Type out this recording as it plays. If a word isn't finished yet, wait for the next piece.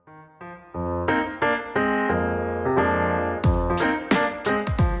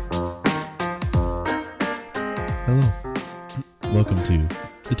Welcome to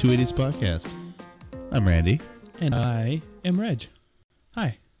the Two Idiots Podcast. I'm Randy. And I am Reg.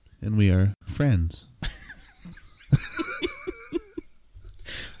 Hi. And we are friends.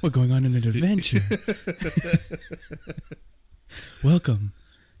 We're going on an adventure. Welcome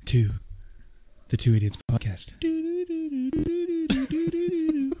to the Two Idiots Podcast.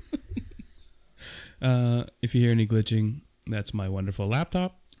 If you hear any glitching, that's my wonderful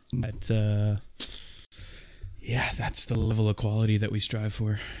laptop. That's the level of quality that we strive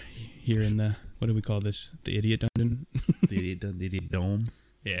for here in the, what do we call this? The Idiot Dungeon? The Idiot Dome.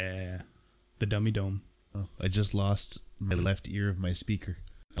 Yeah. The Dummy Dome. Oh, I just lost my left ear of my speaker.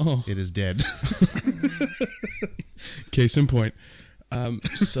 Oh. It is dead. Case in point.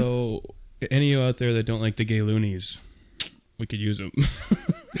 So, any of you out there that don't like the gay loonies, we could use them.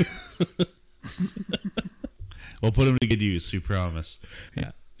 We'll put them to good use, we promise.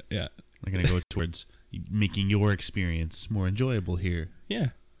 Yeah. We're going to go towards making your experience more enjoyable here.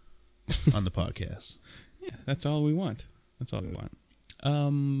 Yeah. On the podcast. Yeah, that's all we want.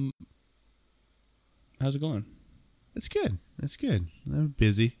 How's it going? It's good. I'm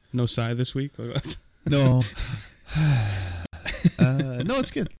busy. No sigh this week? No. No,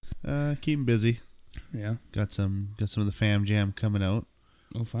 it's good. Keeping busy. Yeah. Got some of the fam jam coming out.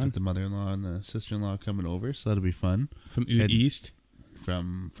 Oh, fun. Got the mother-in-law and the sister-in-law coming over, so that'll be fun. From east?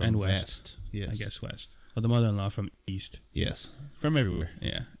 From and west. Yes. I guess west. Well, the mother-in-law from east. Yes. From everywhere.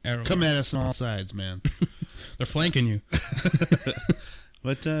 Yeah. Everywhere. Come at us on all sides, man. They're flanking you.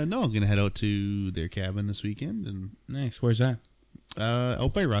 But no, I'm going to head out to their cabin this weekend. And nice. Where's that?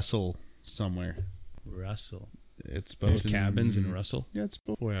 Out by Russell somewhere. Russell. It's about cabins in Russell? Yeah, it's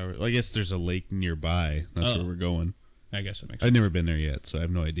about 4 hours. Well, I guess there's a lake nearby. That's where we're going. I guess that makes sense. I've never been there yet, so I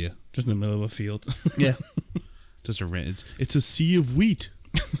have no idea. Just in the middle of a field. Yeah. Just a rent. It's a sea of wheat.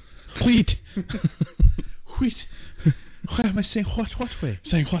 Wheat. Wheat. Why am I saying what way?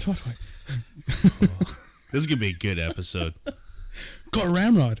 Saying what way? This is going to be a good episode. Got a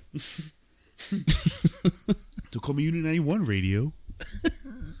ramrod. To Community 91 radio.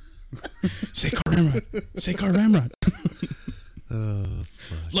 Say car ramrod. Oh,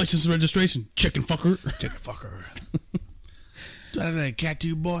 fuck. License and registration. Chicken fucker. Do I look like a cat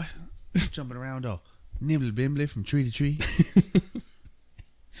too, boy? Jumping around all nibble bimble from tree to tree.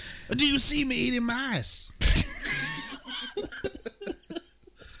 Do you see me eating mice?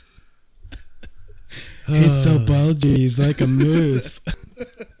 It's so bulgy. He's like a moose.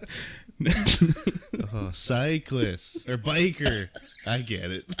 Oh, cyclist or biker. I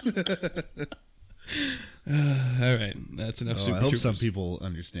get it. All right. That's enough Super I hope Troopers. some people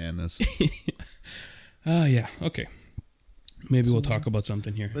understand this. Yeah. Okay. Maybe we'll talk about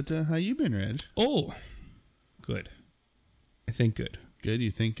something here. But how you been, Reg? Oh, good. I think good. Good? You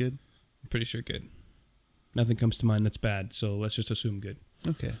think good? I'm pretty sure good. Nothing comes to mind that's bad, so let's just assume good.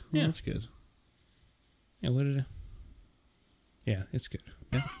 Okay. Well, Yeah. That's good. Yeah, what did I... Yeah, it's good.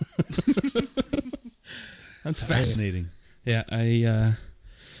 Yeah. I'm tired. Fascinating. Yeah, I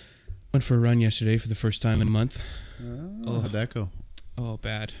went for a run yesterday for the first time in a month. How'd that go? Oh,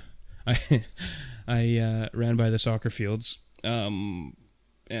 bad. I ran by the soccer fields, and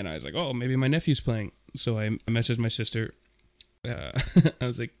I was like, oh, maybe my nephew's playing. So I messaged my sister. I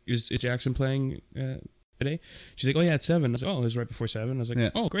was like, is Jackson playing today? She's like, oh yeah, at 7. I was like, oh, it was right before 7. I was like,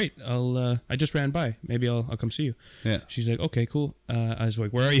 yeah. Oh, great. I just ran by. Maybe I'll come see you. Yeah. She's like, okay, cool. I was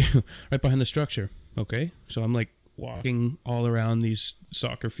like, where are you? Right behind the structure. Okay. So I'm like walking all around these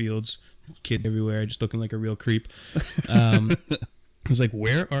soccer fields, kid everywhere, just looking like a real creep. I was like,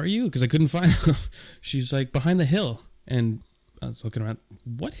 where are you? Because I couldn't find them. She's like, behind the hill. And I was looking around.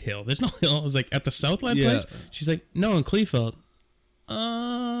 What hill? There's no hill. I was like, at the Southland place? She's like, no, in Kleefeld.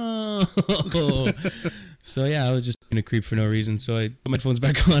 Oh. So yeah, I was just being a creep for no reason. So I put my phones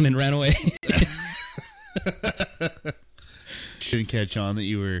back on and ran away. Didn't catch on that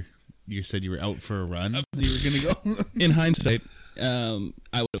you said you were out for a run. You were gonna go. In hindsight, I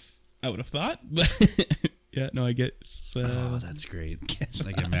would have thought, but yeah, no, I guess. Oh, that's great.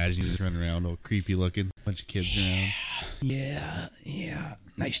 I can imagine you just running around, all creepy looking, bunch of kids around. Yeah.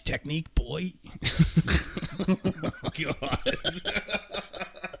 Nice technique, boy. Oh, God.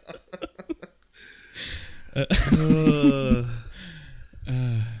 I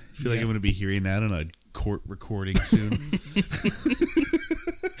feel like I'm going to be hearing that on a court recording soon.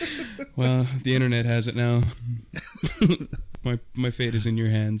 Well, the internet has it now. My fate is in your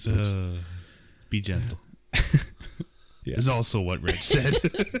hands. Be gentle. Yeah. Is also what Rich said.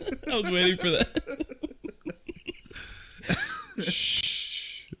 I was waiting for that.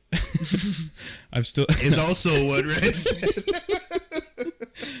 Shh. I'm still. Is also what Rich said.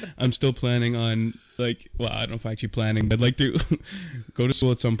 I'm still planning on like, well, I don't know if I'm actually planning, but I'd like to go to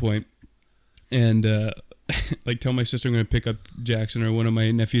school at some point and like tell my sister I'm going to pick up Jackson or one of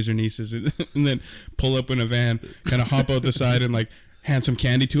my nephews or nieces, and then pull up in a van, kind of hop out the side and like hand some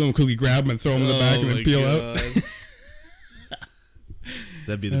candy to him, quickly grab him and throw him in the back and then peel out.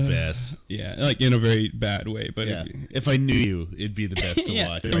 That'd be the best. Yeah, like in a very bad way, but Yeah. If I knew you, it'd be the best to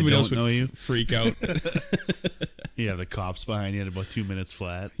watch. If I everybody else don't would know you, freak out. yeah, the cops behind you at about 2 minutes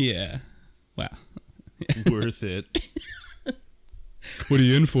flat. Yeah. Wow. Worth it. What are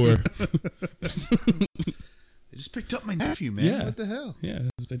you in for? I just picked up my nephew, man. Yeah. What the hell? Yeah,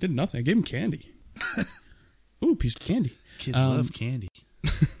 I did nothing. I gave him candy. Ooh, piece of candy. Kids love candy.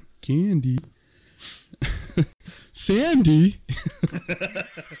 Candy. Sandy.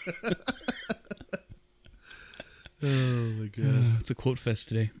 Oh my god. It's a quote fest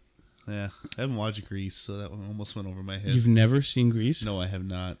today. Yeah, I haven't watched Grease, so that one almost went over my head. You've never seen Grease? No, I have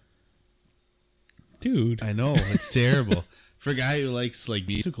not. Dude. I know, it's terrible. For a guy who likes like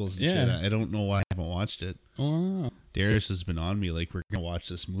musicals and Yeah. shit, I don't know why I haven't watched it. Oh. Darius has been on me like, we're gonna watch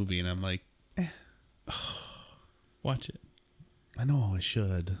this movie, and I'm like, Watch it. I know I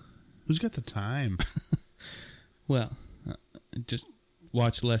should. Who's got the time? Well, just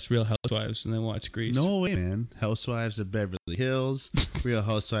watch less Real Housewives and then watch Grease. No way, man. Housewives of Beverly Hills, Real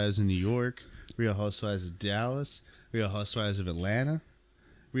Housewives of New York, Real Housewives of Dallas, Real Housewives of Atlanta,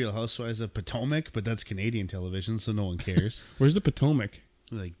 Real Housewives of Potomac, but that's Canadian television, so no one cares. Where's the Potomac?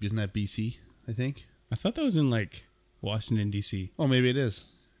 Like, isn't that BC, I think? I thought that was in like Washington, D.C. Oh, maybe it is.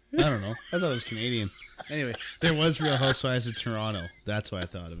 I don't know. I thought it was Canadian. Anyway, there was Real Housewives of Toronto. That's why I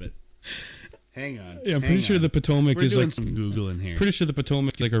thought of it. Hang on. Yeah, I'm hang pretty sure on. the Potomac We're is doing like some Googling here. pretty sure the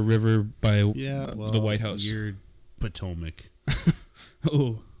Potomac is like a river by Yeah, well, the White House. You're Potomac.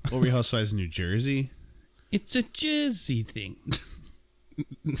 Oh, Or Real Housewives of New Jersey. it's a Jersey thing.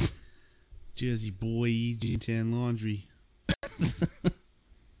 Jersey boy, G10 laundry.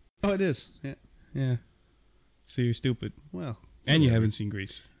 Oh, it is. Yeah. Yeah. So you're stupid, Well. and you whatever. haven't seen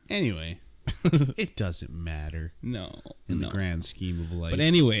Grease. Anyway, it doesn't matter No, in no. the grand scheme of life. But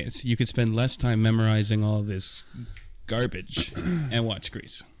anyways, you could spend less time memorizing all this garbage and watch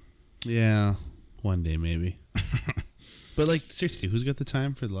Grease. Yeah, one day maybe. But like, seriously, who's got the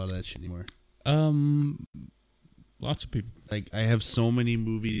time for a lot of that shit anymore? Lots of people. Like, I have so many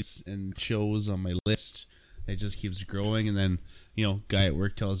movies and shows on my list. It just keeps growing, and then, you know, guy at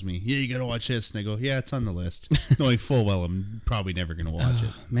work tells me, yeah, you gotta watch this. And I go, yeah, it's on the list. Knowing full well I'm probably never gonna watch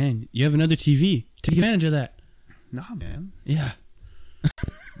it. Man, you have another TV. Take advantage of that. Nah, man. Yeah.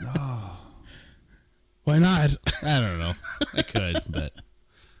 No. Why not? I don't know. I could, but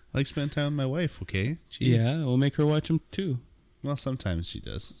I like spend time with my wife, okay? Jeez. Yeah, we'll make her watch them too. Well, sometimes she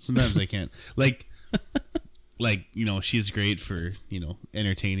does. Sometimes I can't. Like, you know, she's great for, you know,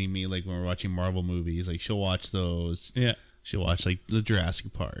 entertaining me. Like, when we're watching Marvel movies, like, she'll watch those. Yeah. She'll watch, like, the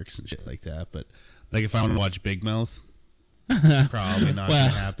Jurassic Parks and shit like that. But, like, if I want to watch Big Mouth, probably not Well,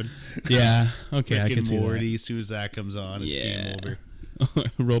 going to happen. Yeah. Okay, I Rick can and see Morty, as soon as that comes on, it's game over.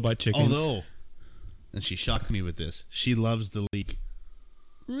 that. Robot Chicken. Although, and she shocked me with this, she loves The League.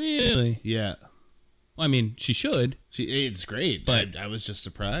 Really? Yeah. Well, I mean, she should. It's great, But- but I was just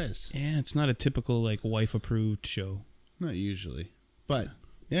surprised. Yeah, it's not a typical like wife-approved show. Not usually. But,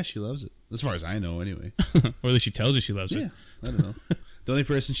 yeah, she loves it. As far as I know, anyway. Or at least she tells you she loves Yeah, it. I don't know. The only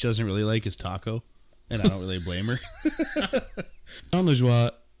person she doesn't really like is Taco, and I don't really blame her. John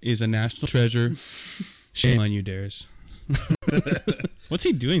LaJoie is a national treasure. Shame on you, Darius. What's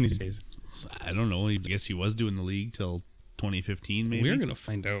he doing these days? I don't know. I guess he was doing The League till 2015, maybe. We're gonna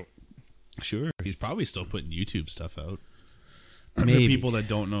find out. Sure. He's probably still putting YouTube stuff out. Maybe. For people that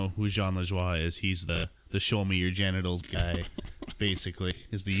don't know who Jean Lajoie is, he's the show me your genitals guy, basically,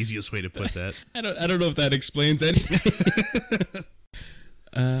 is the easiest way to put that. I don't know if that explains anything.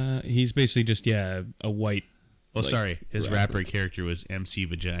 He's basically just a white. Well, Like, sorry. His rapper. rapper character was MC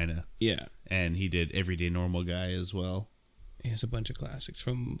Vagina, Yeah, and he did Everyday Normal Guy as well. he has a bunch of classics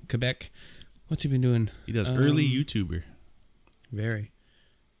from Quebec. What's he been doing? He does early YouTuber. Very.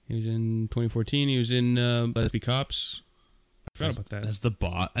 He was in 2014. He was in Let's Be Cops. I forgot about that. As the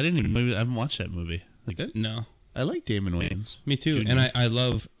bot. I haven't watched that movie. Like that? No, I like Damon Wayans. me too. Junior. And I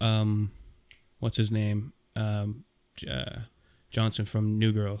love what's his name? Johnson from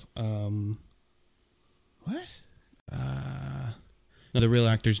New Girl. What? No, the real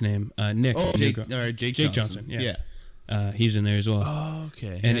actor's name. Nick. Oh, New Girl. Jake Johnson. Yeah. He's in there as well. Oh,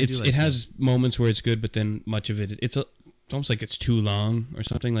 okay. And Yeah, I do like it has moments where it's good, but then much of it it's almost like it's too long or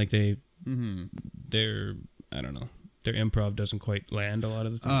something. Like they're I don't know, their improv doesn't quite land a lot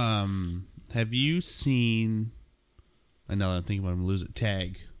of the time. Have you seen? I know I'm thinking about him. Lose it.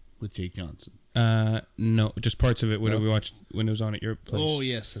 Tag with Jake Johnson. No, just parts of it when No? we watched when it was on at your place. Oh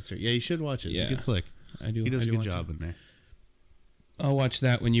yes, that's right. Yeah, you should watch it. It's Yeah. a good flick. I do. He does I a do good want job in there. to. I'll watch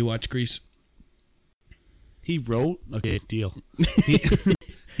that when you watch Grease. He wrote deal.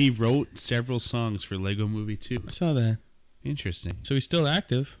 He wrote several songs for Lego Movie 2. I saw that. Interesting. So he's still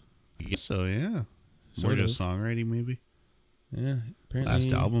active. I guess so, yeah. Sort More of. just songwriting, maybe. Yeah. Apparently.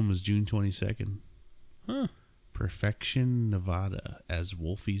 Last album was June 22nd. Huh. Perfection, Nevada, as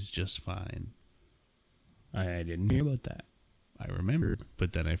Wolfie's Just Fine. I didn't hear about that. I remembered,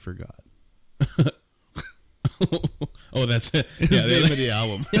 but then I forgot. Oh, that's it. It's Yeah, the name of the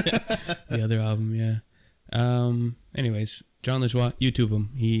album. the other album. Yeah. Anyways, John LaJoie, YouTube him.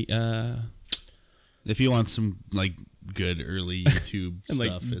 He If you want some like good early YouTube and like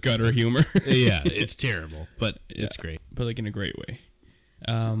stuff, it's, gutter humor. yeah, it's terrible, but it's great. But like in a great way.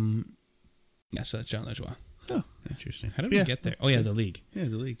 Yeah, so that's John LaJoie. Oh, interesting. How did we get there? Oh yeah, the league. Yeah,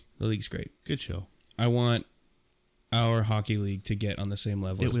 the league. The league's great. Good show. I want our hockey league to get on the same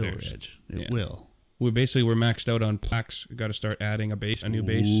level It as will, theirs. Reg. It Yeah. will. We're maxed out on plaques. We got to start adding a new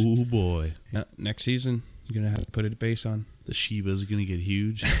base. Oh boy, Next season, you're gonna have to put a base on. the Shiva's gonna get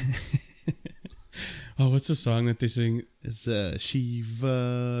huge. Oh, what's the song that they sing? It's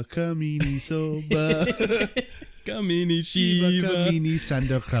Shiva Kamini Soba. Kamini Shiva Shiva. Kamini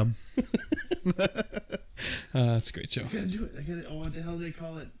Sandokram. That's a great show. I gotta do it. Oh, what the hell do they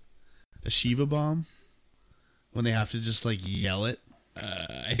call it? A Shiva bomb? When they have to just like yell it?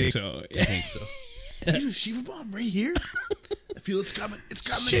 I think so. I think so. There's a Shiva bomb right here. I feel it's coming. It's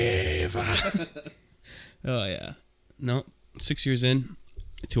coming. Shiva. Oh yeah. No, 6 years in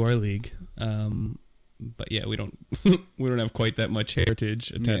to our league. But yeah, we don't have quite that much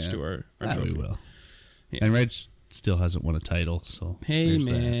heritage attached to our trophy. We will. Yeah. And Reg still hasn't won a title, so Hey there's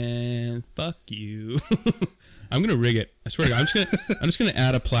man, fuck you. I'm gonna rig it. I swear to God, I'm just gonna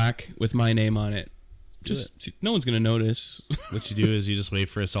add a plaque with my name on it. No one's gonna notice. What you do is you just wait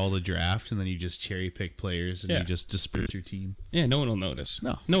for us all to draft, and then you just cherry pick players, and you just disperse your team. Yeah, no one will notice.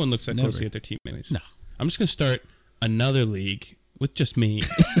 No. No one looks that Never. closely at their teammates. No. I'm just gonna start another league with just me.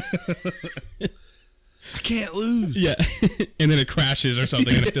 I can't lose. Yeah. And then it crashes or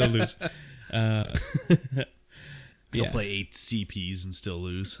something and I still lose. You'll play 8 CPs and still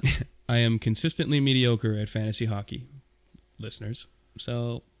lose. I am consistently mediocre at fantasy hockey, listeners.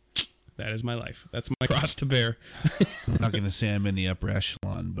 So that is my life. That's my cross to bear. I'm not going to say I'm in the upper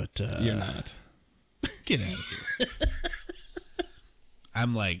echelon, but You're not. get out of here.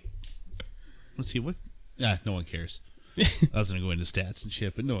 I'm like, let's see what. Yeah, no one cares. I was going to go into stats and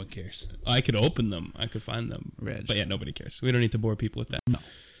shit, but no one cares. I could open them. I could find them. Reg. But yeah, nobody cares. We don't need to bore people with that. No.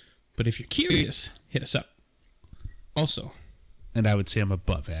 But if you're curious, hit us up. Also, And I would say I'm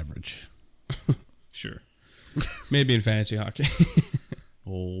above average. sure. Maybe in fantasy hockey.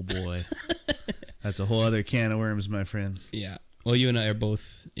 Oh boy. That's a whole other can of worms, my friend. Yeah. Well, you and I are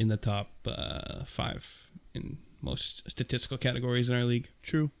both in the top 5 in most statistical categories in our league.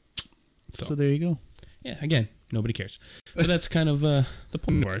 True. So, So there you go. yeah, again, nobody cares. But that's kind of the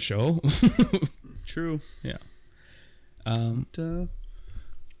point of our show. True. Yeah.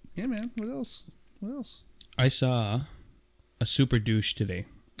 Yeah, man. What else? What else? I saw a super douche today.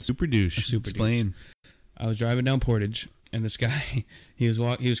 Super douche. Super Explain. I was driving down Portage, and this guy, he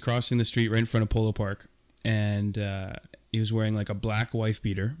was crossing the street right in front of Polo Park, and he was wearing like a black wife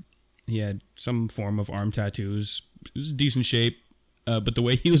beater. He had some form of arm tattoos. It was decent shape, but the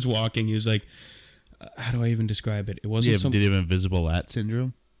way he was walking, he was like, how do I even describe it? It wasn't Did he have invisible lat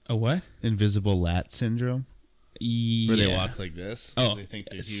syndrome? a what? Invisible lat syndrome? Yeah. Where they walk like this? 'cause Oh, they think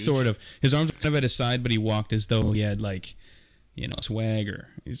they're huge. sort of. His arms were kind of at his side, but he walked as though he had like, swagger.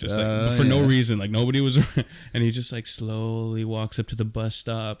 He's just like for no reason, like nobody was, and he just like slowly walks up to the bus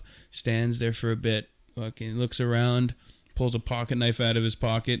stop, stands there for a bit, fucking looks around, pulls a pocket knife out of his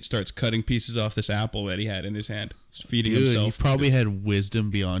pocket, starts cutting pieces off this apple that he had in his hand, just feeding Dude, himself. he probably had wisdom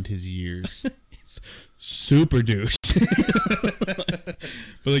beyond his years. Super douche.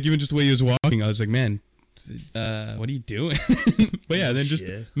 But like even just the way he was walking, I was like, man, what are you doing? But yeah, then just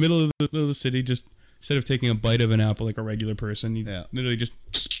Shit. middle of the city, just instead of taking a bite of an apple like a regular person, he literally just.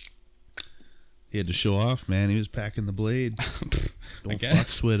 He had to show off, man. He was packing the blade. Don't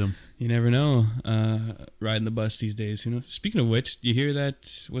guess. fuck with him. You never know. Riding the bus these days, Speaking of which, you hear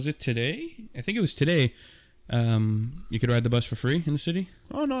that? Was it today? I think it was today. You could ride the bus for free in the city.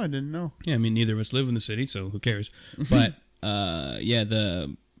 Oh, no, I didn't know. Yeah, I mean, neither of us live in the city, so who cares? But yeah,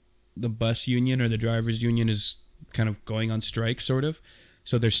 the bus union or the drivers union is kind of going on strike, sort of.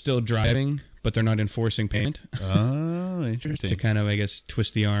 So they're still driving, but they're not enforcing payment Oh, interesting. to kind of, I guess,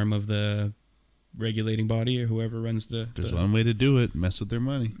 twist the arm of the regulating body or whoever runs the. There's one way to do it: mess with their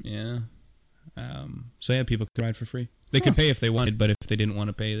money. Yeah. So yeah, people could ride for free. They could pay if they wanted, but if they didn't want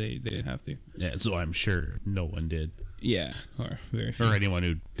to pay, they didn't have to. Yeah, so I'm sure no one did. Yeah, or very few. Or anyone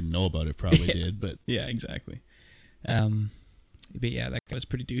who didn't know about it probably did, but Yeah, exactly. But yeah, that guy was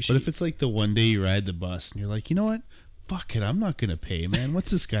pretty douchey. But if it's like the one day you ride the bus and you're like, you know what? Fuck it, I'm not gonna pay, man.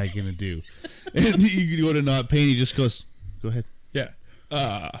 What's this guy gonna do? And you go to not pay, and he just goes, "Go ahead." yeah,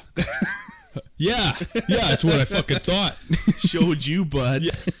 yeah, that's what I fucking thought. Showed you, bud.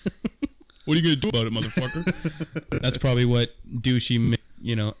 Yeah. What are you gonna do about it, motherfucker? That's probably what douchey,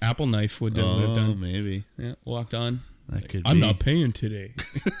 Apple Knife would have done. Maybe. Yeah, walked on. That could I'm be. not paying today.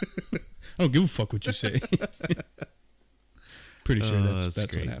 I don't give a fuck what you say. Pretty sure that's what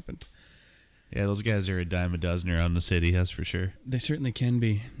great. happened. Yeah, those guys are a dime a dozen around the city, that's for sure. They certainly can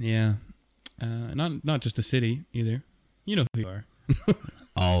be. Yeah, not just the city either. You know who you are.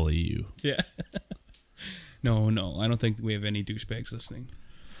 All of you. Yeah. No, I don't think we have any douchebags listening.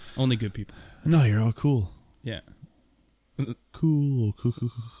 Only good people. No, you're all cool. Yeah. Cool.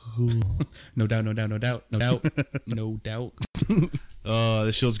 No doubt. No doubt. Oh,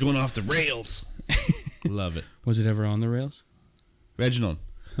 this show's going off the rails. Love it. Was it ever on the rails? Reginald,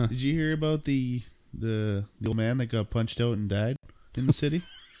 did you hear about the old man that got punched out and died in the city?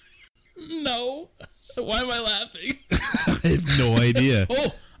 No. Why am I laughing? I have no idea.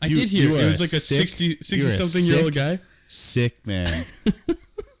 Oh, I did hear. It was like a sick- 60-something-year-old guy. Sick man.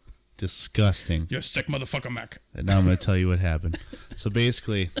 Disgusting. You're a sick motherfucker, Mac. And now I'm going to tell you what happened. So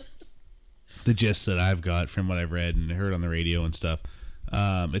basically, the gist that I've got from what I've read and heard on the radio and stuff,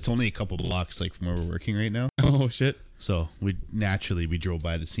 it's only a couple blocks like from where we're working right now. Oh, shit. So we drove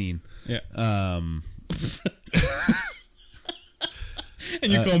by the scene. Yeah.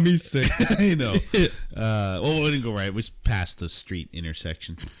 And you call me sick. I know. Well, we didn't go right. We just passed the street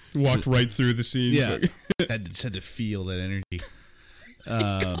intersection. Walked right through the scene. Yeah. Just had to feel that energy.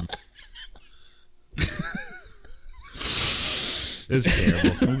 It's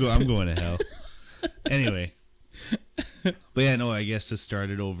terrible. I'm going to hell. Anyway. But yeah, no, I guess this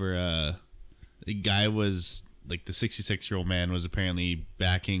started over, the guy was, like the 66-year-old man was apparently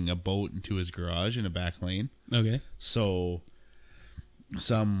backing a boat into his garage in a back lane. Okay. So,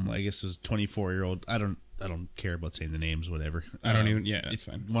 I guess it was 24-year-old, I don't care about saying the names, whatever. I don't even, yeah, that's if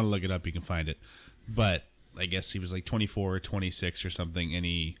fine. you want to look it up, you can find it. But I guess he was like 24 or 26 or something, and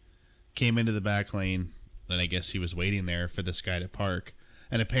he came into the back lane, and I guess he was waiting there for this guy to park.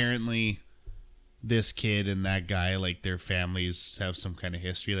 And apparently, this kid and that guy, like, their families have some kind of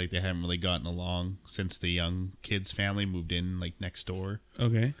history. Like, they haven't really gotten along since the young kid's family moved in, like, next door.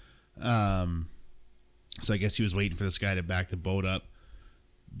 Okay. So I guess he was waiting for this guy to back the boat up,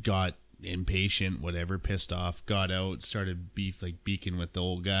 got impatient, whatever, pissed off, got out, started beaking with the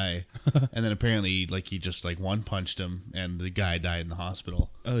old guy. And then apparently, like, he just, like, one-punched him, and the guy died in the hospital.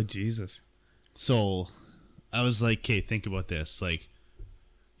 Oh, Jesus. So I was like, okay, think about this. Like,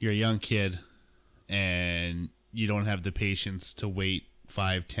 you're a young kid, and you don't have the patience to wait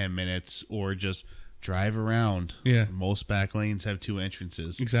 5-10 minutes or just drive around. Yeah. Most back lanes have 2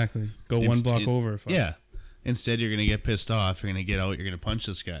 entrances. Exactly. Go one block over. Yeah. Instead, you're going to get pissed off. You're going to get out. You're going to punch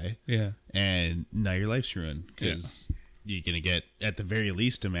this guy. Yeah. And now your life's ruined because you're going to get, at the very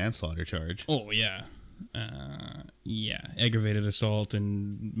least, a manslaughter charge. Oh, yeah. Yeah. Aggravated assault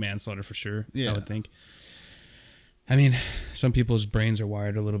and manslaughter for sure. Yeah. I would think. I mean, some people's brains are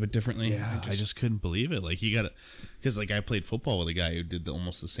wired a little bit differently. Yeah, I just couldn't believe it. Like, you got to, because like I played football with a guy who did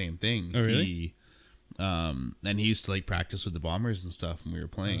almost the same thing. Oh, really? And he used to like practice with the Bombers and stuff when we were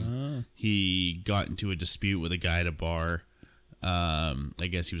playing. He got into a dispute with a guy at a bar. I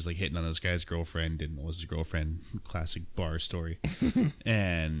guess he was like hitting on this guy's girlfriend, didn't know it was his girlfriend. Classic bar story.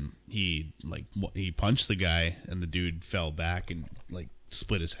 And he punched the guy, and the dude fell back and like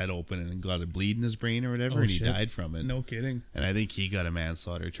split his head open and got a bleed in his brain or whatever, and he died from it. No kidding. And I think he got a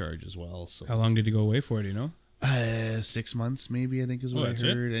manslaughter charge as well. So How long did he go away for? Do you know? 6 months maybe, I think is what I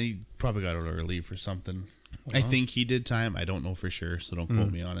heard. And he probably got out early for something. Wow. I think he did time. I don't know for sure, so don't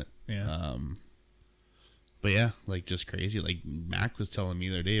quote me on it. Yeah. But yeah, like just crazy. Like Mac was telling me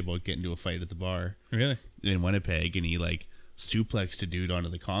the other day about getting into a fight at the bar. Really? In Winnipeg, and he like suplexed a dude onto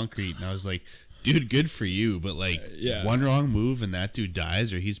the concrete, and I was like, dude, good for you, but like one wrong move and that dude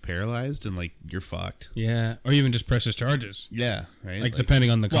dies or he's paralyzed and like you're fucked. Yeah, or even just presses charges. Yeah, right. Like depending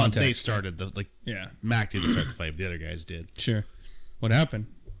on the context. Well, they started Mac didn't start the fight, but the other guys did. Sure. What happened?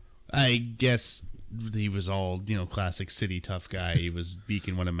 I guess he was all classic city tough guy. He was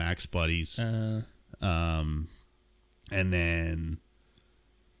beaking one of Mac's buddies, and then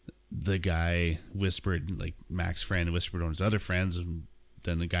the guy whispered, like Mac's friend whispered on his other friends, and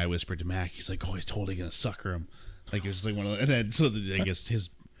then the guy whispered to Mac, he's like, oh, he's totally gonna sucker him. Like it was like one of the, and then so I guess his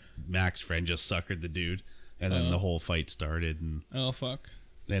Mac's friend just suckered the dude, and then the whole fight started, and Oh fuck.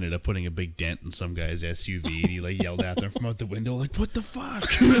 they ended up putting a big dent in some guy's SUV, and he like yelled at them from out the window, like, what the fuck?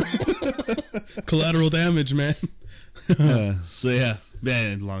 Collateral damage, man. So yeah,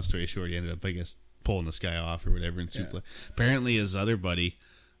 man. Long story short, he ended up, I guess, pulling this guy off or whatever. And apparently, his other buddy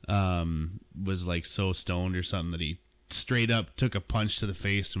was like so stoned or something that he straight up took a punch to the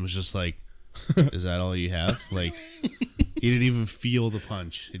face and was just like, "Is that all you have?" Like he didn't even feel the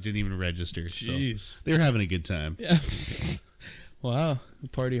punch; it didn't even register. Jeez. So they were having a good time. Yeah. Wow,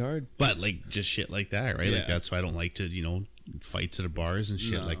 party hard. But like just shit like that, right? Yeah. Like that's why I don't like to, fights at bars and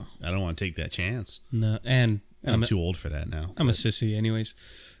shit. No. Like I don't want to take that chance. No, and I'm too old for that now. I'm a sissy, anyways.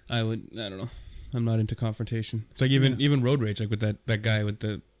 I don't know. I'm not into confrontation. It's like even road rage, like with that guy with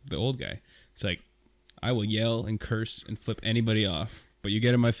the old guy. It's like I will yell and curse and flip anybody off, but you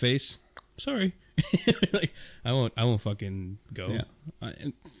get in my face, sorry. Like I won't fucking go. Yeah.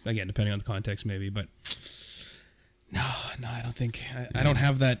 Again, depending on the context, maybe, but no, I don't think I don't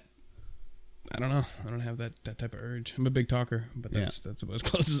have that. I don't know. I don't have that type of urge. I'm a big talker, but that's about as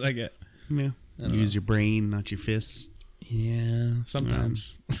close as I get. Yeah. Use your brain, not your fists. Yeah,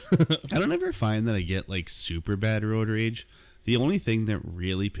 sometimes. I don't ever find that I get like super bad road rage. The only thing that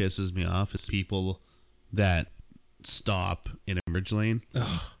really pisses me off is people that stop in a merge lane.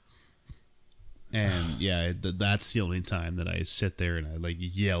 Ugh. And yeah, that's the only time that I sit there and I like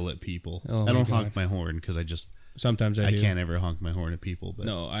yell at people. Oh I don't my honk God. my horn because Sometimes I I do. can't ever honk my horn at people. But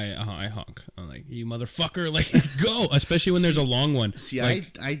No, I honk. I'm like, you motherfucker, like go. Especially when there's a long one. see,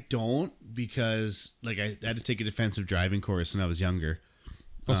 like, I don't because like I had to take a defensive driving course when I was younger.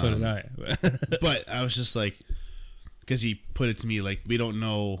 well, so did I. But I was just like, because he put it to me like, we don't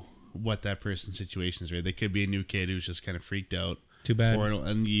know what that person's situation is, right? They could be a new kid who's just kind of freaked out. Too bad.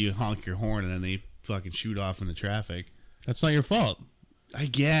 And you honk your horn and then they fucking shoot off in the traffic. That's not your fault. I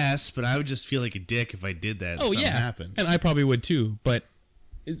guess, but I would just feel like a dick if I did that and something happened. And I probably would too. But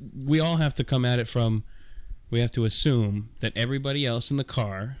we all have to come at it from, we have to assume that everybody else in the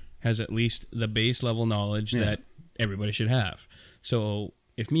car has at least the base level knowledge that everybody should have. So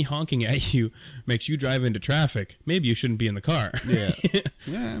if me honking at you makes you drive into traffic, maybe you shouldn't be in the car. Yeah.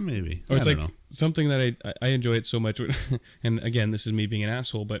 Yeah, maybe. Or it's I like don't know. something that I enjoy it so much. And again, this is me being an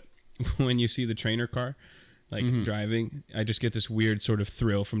asshole, but when you see the trainer car, like driving, I just get this weird sort of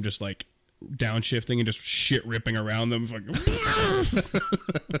thrill from just like downshifting and just shit ripping around them. Like,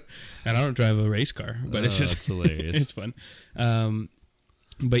 and I don't drive a race car, but it's just that's hilarious. It's fun.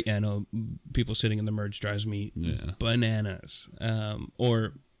 But yeah, no, people sitting in the merge drives me bananas.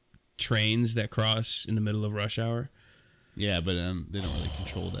 Or trains that cross in the middle of rush hour. Yeah, but they don't really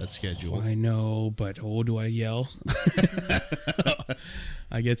control that schedule. I know, but do I yell?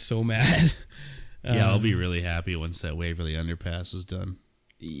 I get so mad. Yeah, I'll be really happy once that Waverly underpass is done.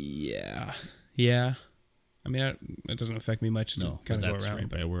 Yeah. I mean, it doesn't affect me much to No, kind but of that's go around.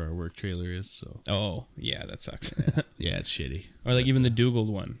 right by where our work trailer is. So Oh, yeah, that sucks. yeah, it's shitty. Or like even the Dougal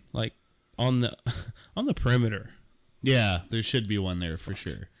one, like on the perimeter. Yeah, there should be one there for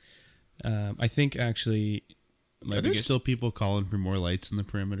sure. I think actually, Are there still people calling for more lights in the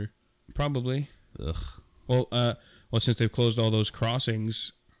perimeter? probably. Ugh. Well, since they've closed all those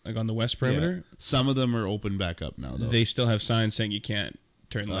crossings, like on the west perimeter, Yeah. Some of them are open back up now, though. they still have signs saying you can't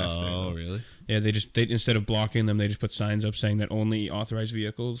turn left. Oh, there, really? Yeah, they instead of blocking them, they just put signs up saying that only authorized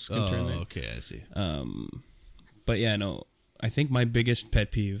vehicles can turn there. Oh, okay, I see. But yeah, no, I think my biggest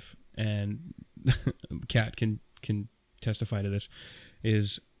pet peeve, and Kat can testify to this,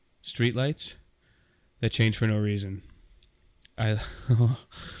 is streetlights that change for no reason.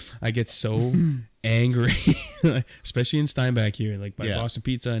 I get so angry, especially in Steinbach here, like by Boston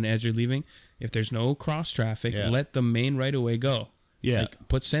Pizza, and as you're leaving, if there's no cross traffic, let the main right of way go. Yeah. Like,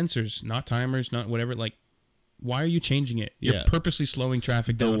 put sensors, not timers, not whatever. Like, why are you changing it? You're purposely slowing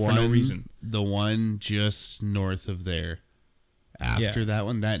traffic down for no reason. The one just north of there. After that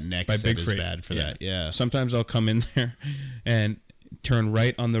one, that next set is bad for that. Yeah. Sometimes I'll come in there and turn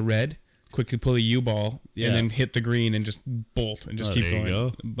right on the red, quickly pull a U-ball, and then hit the green and just bolt and just keep there going. you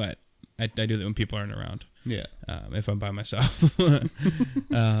go. But I do that when people aren't around. Yeah. If I'm by myself. But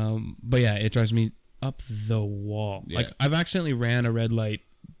yeah, it drives me up the wall. Yeah. Like, I've accidentally ran a red light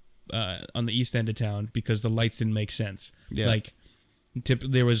on the east end of town because the lights didn't make sense. Yeah. Like,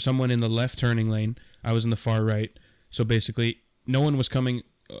 there was someone in the left turning lane. I was in the far right. So basically, no one was coming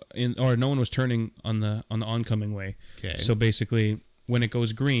in, or no one was turning on the oncoming way. Okay. So basically, when it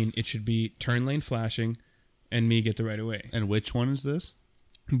goes green, it should be turn lane flashing, and me get the right of way. And which one is this?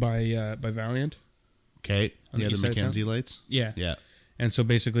 By Valiant. Okay. On the Yeah, the east side of town? Mackenzie lights. Yeah. Yeah. And so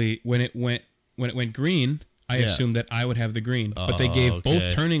basically, when it went green, I assumed that I would have the green, but they gave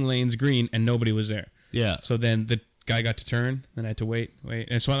both turning lanes green, and nobody was there. Yeah. So then the guy got to turn, then I had to wait,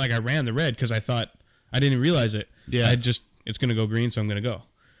 and so I ran the red because I thought I didn't realize it. Yeah. It's gonna go green, so I'm gonna go.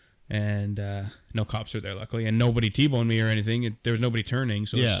 And no cops were there, luckily, and nobody T-boned me or anything. There was nobody turning,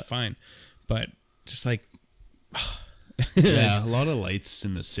 so it was fine. But just like, yeah, a lot of lights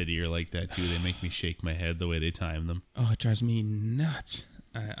in the city are like that too. They make me shake my head the way they time them. Oh, it drives me nuts.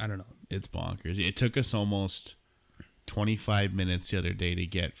 I don't know. It's bonkers. It took us almost 25 minutes the other day to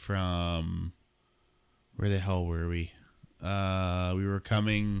get from, where the hell were we? We were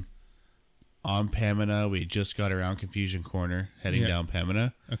coming on Pembina. We just got around Confusion Corner, heading down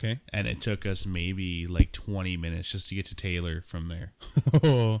Pembina. Okay. And it took us maybe like 20 minutes just to get to Taylor from there.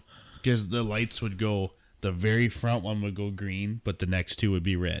 Because the lights would go, the very front one would go green, but the next two would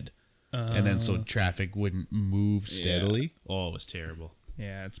be red. And then so traffic wouldn't move steadily. Yeah. Oh, it was terrible.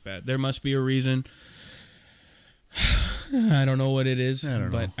 Yeah, it's bad. There must be a reason. I don't know what it is,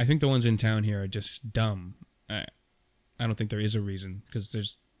 but I think the ones in town here are just dumb. I don't think there is a reason,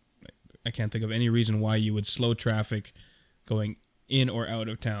 because I can't think of any reason why you would slow traffic going in or out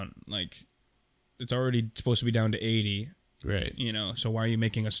of town. Like, it's already supposed to be down to 80. Right. You know, so why are you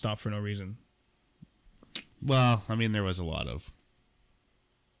making a stop for no reason? Well, I mean, there was a lot of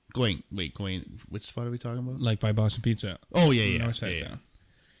going, which spot are we talking about? Like by Boston Pizza. Oh, yeah. North side town.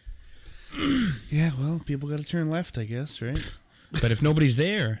 Yeah, well, people got to turn left, I guess, right? But if nobody's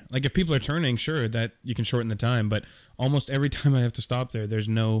there, like if people are turning, sure, that you can shorten the time. But almost every time I have to stop there's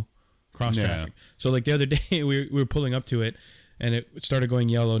no cross traffic. So like the other day, we were pulling up to it, and it started going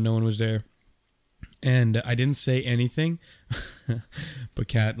yellow. No one was there, and I didn't say anything, but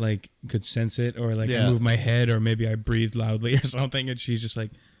Kat like could sense it, or like I moved my head, or maybe I breathed loudly or something, and she's just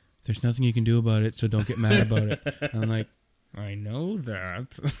like, "There's nothing you can do about it, so don't get mad about it." And I'm like, I know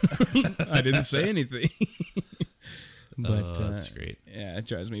that. I didn't say anything. But that's great. Yeah, it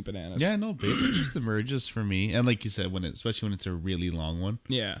drives me bananas. Yeah, no, basically just the merges for me. And like you said, especially when it's a really long one.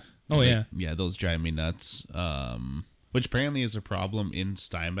 Yeah. Oh, yeah. Yeah, those drive me nuts. Which apparently is a problem in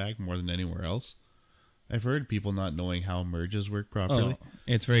Steinbach more than anywhere else. I've heard people not knowing how merges work properly. Oh,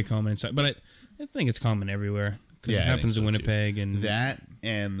 it's very common inside, but I think it's common everywhere. Because it happens in Winnipeg. Too. And that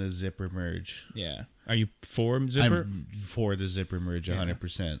and the zipper merge. Yeah. Are you for zipper? I'm for the zipper merge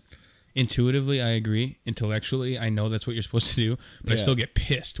 100%. Intuitively, I agree. Intellectually, I know that's what you're supposed to do, but I still get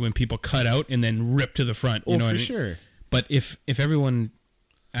pissed when people cut out and then rip to the front. You know what I mean? Sure. But if everyone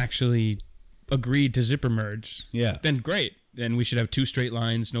actually agreed to zipper merge, then great. Then we should have two straight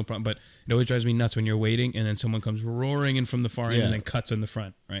lines, no problem. But it always drives me nuts when you're waiting and then someone comes roaring in from the far end and then cuts in the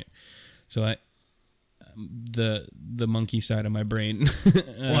front, right? So the monkey side of my brain.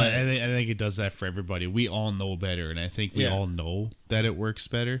 Well, I think it does that for everybody. We all know better, and I think we all know that it works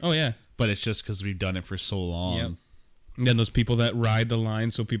better. Oh, yeah. But it's just because we've done it for so long. Yep. And then those people that ride the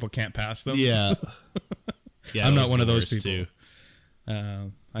line so people can't pass them. Yeah. Yeah, I'm not one of those people.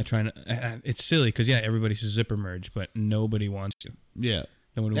 I try to. It's silly because everybody says zipper merge, but nobody wants to. Yeah.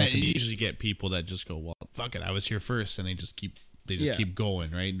 No one wants to. You usually get people that just go, "Well, fuck it, I was here first," and they just keep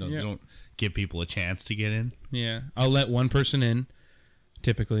going, right? They don't give people a chance to get in. Yeah, I'll let one person in,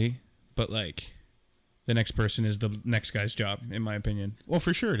 typically, but like the next person is the next guy's job, in my opinion. Well,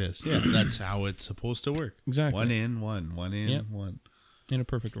 for sure it is. Yeah, that's how it's supposed to work. Exactly. One in, one in, one. In a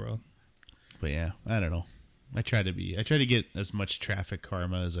perfect world. But yeah, I don't know. I try to get as much traffic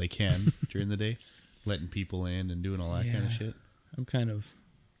karma as I can during the day, letting people in and doing all that kind of shit. I'm kind of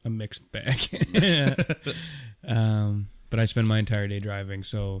a mixed bag. But I spend my entire day driving,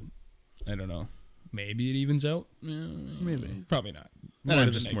 so I don't know. Maybe it evens out. Maybe. Probably not. And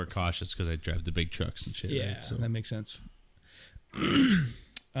I'm just more cautious because I drive the big trucks and shit. Yeah, right? So that makes sense.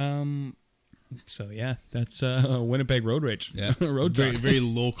 So yeah, that's Winnipeg Road Rage. Yeah, road very, talk. very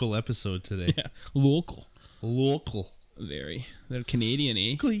local episode today. Yeah, local. Very. They're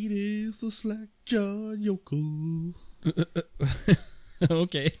Canadian-y. Cletus the slack jaw yokel.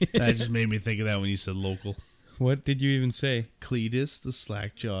 Okay. That just made me think of that when you said local. What did you even say? Cletus the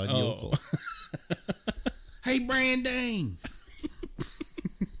slack jawed yokel. Hey, Brandon.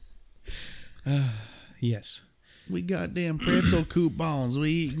 Yes. We goddamn pretzel coupons. We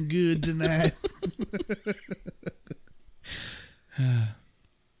eating good tonight.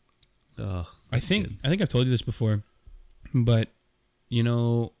 I think I've told you this before, but you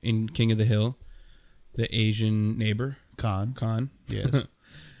know, in King of the Hill, the Asian neighbor Khan. Yes.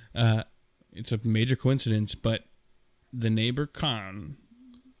 It's a major coincidence, but the neighbor Khan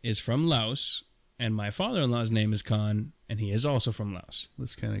is from Laos, and my father-in-law's name is Khan, and he is also from Laos.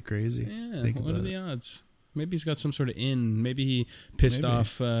 That's kind of crazy. Yeah, Think what about are the odds? Maybe he's got some sort of in. Maybe he pissed Maybe.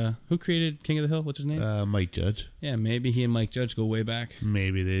 off. Who created King of the Hill? What's his name? Mike Judge. Yeah, maybe he and Mike Judge go way back.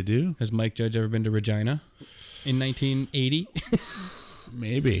 Maybe they do. Has Mike Judge ever been to Regina in 1980?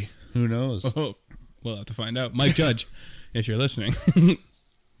 Maybe. Who knows? Oh, we'll have to find out. Mike Judge, if you're listening.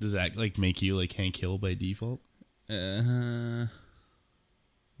 Does that like make you like Hank Hill by default?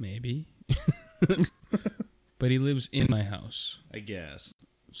 Maybe. But he lives in my house. I guess.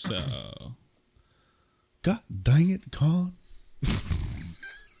 So. God dang it, Con. I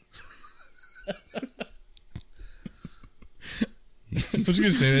was going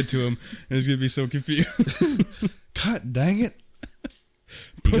to say that to him, and he's going to be so confused. God dang it.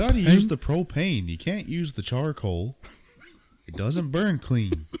 You gotta use the propane. You can't use the charcoal. It doesn't burn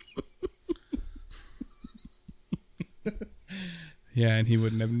clean. Yeah, and he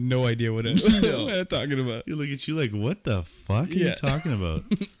wouldn't have no idea what I'm talking about. You look at you like, what the fuck are you talking about?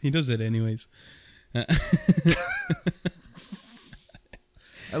 He does that anyways. I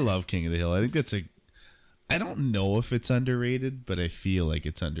love King of the Hill. I think that's I don't know if it's underrated, but I feel like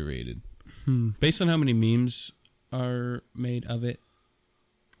it's underrated. Based on how many memes are made of it,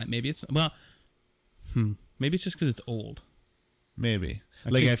 maybe it's maybe it's just because it's old. Maybe.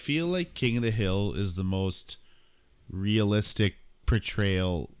 I feel like King of the Hill is the most realistic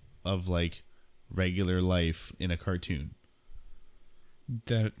portrayal of like regular life in a cartoon.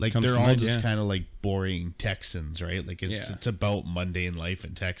 That Like comes they're to all mind, just yeah. kind of like boring Texans, right? Like it's about mundane life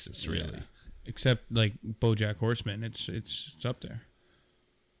in Texas, really. Yeah. Except like BoJack Horseman, it's up there.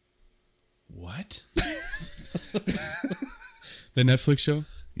 What? The Netflix show,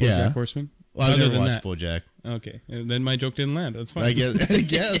 Yeah. BoJack Horseman. Well, I've Other never than watched that. BoJack. Okay, then my joke didn't land. That's fine. I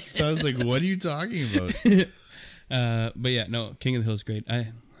guess. So I was like, what are you talking about? But yeah, no, King of the Hill is great. I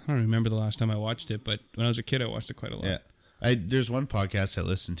don't remember the last time I watched it, but when I was a kid, I watched it quite a lot. Yeah. There's one podcast I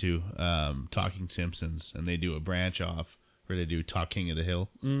listen to, Talking Simpsons, and they do a branch off where they do Talk King of the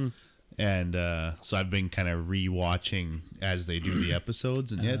Hill. And so I've been kind of rewatching as they do the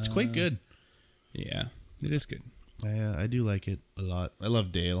episodes, and yeah, it's quite good. Yeah, it is good. I do like it a lot. I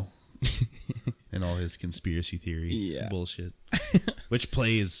love Dale and all his conspiracy theory bullshit, which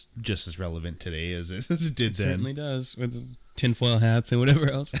plays just as relevant today as it did then. Certainly does, with tinfoil hats and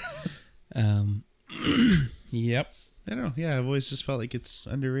whatever else. Yep. I don't know. Yeah, I've always just felt like it's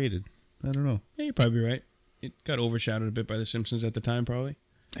underrated. I don't know. Yeah, you're probably right. It got overshadowed a bit by The Simpsons at the time, probably.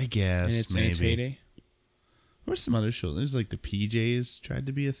 I guess In its maybe. heyday. There were some other shows. There's like the PJs tried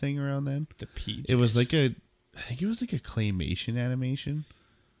to be a thing around then. The PJs. It was like I think it was like a claymation animation.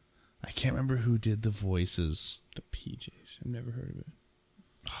 I can't remember who did the voices. The PJs. I've never heard of it.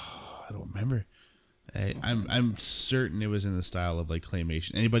 I don't remember. I'm certain it was in the style of like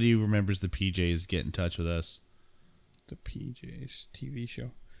claymation. Anybody who remembers the PJs, get in touch with us. The PJs TV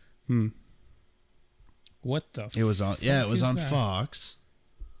show. What the? It was on. Yeah, it was on that? Fox.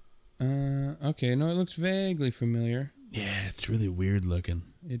 Okay. No, it looks vaguely familiar. Yeah, it's really weird looking.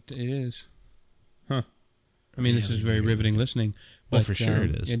 It is. Huh. I mean, this is very riveting listening. But, Well, for sure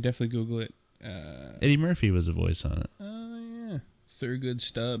it is. Yeah, definitely Google it. Eddie Murphy was a voice on it. Yeah. Thurgood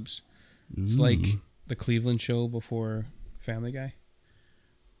Stubbs. It's like the Cleveland show before Family Guy.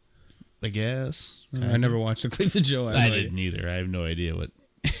 I guess. I never watched the Cleveland show. I didn't either. I have no idea what.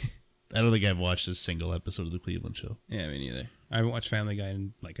 I don't think I've watched a single episode of the Cleveland show. Yeah, me neither. I haven't watched Family Guy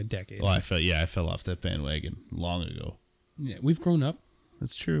in like a decade. Well, I fell off that bandwagon long ago. Yeah, we've grown up.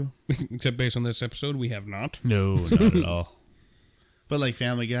 That's true. Except based on this episode, we have not. No, not at all. But like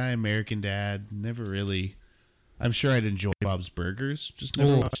Family Guy, American Dad, never really. I'm sure I'd enjoy Bob's Burgers. Just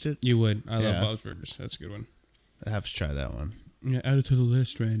never watched it. You would. I Yeah. love Bob's Burgers. That's a good one. I have to try that one. Yeah, add it to the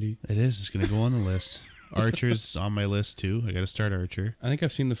list, Randy. It is. It's going to go on the list. Archer's on my list too. I got to start Archer. I think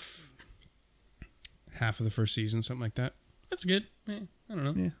I've seen the half of the first season, something like that. That's good. I don't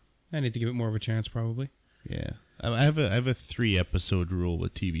know. Yeah. I need to give it more of a chance, probably. Yeah. I have a 3-episode rule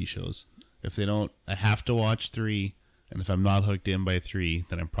with TV shows. If they don't, I have to watch 3, and if I'm not hooked in by 3,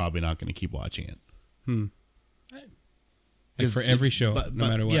 then I'm probably not going to keep watching it. Like for every show, no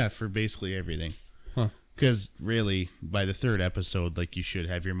matter what. Yeah, for basically everything. Huh. Because really, by the 3rd episode, like you should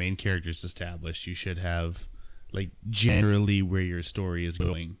have your main characters established. You should have, like, generally where your story is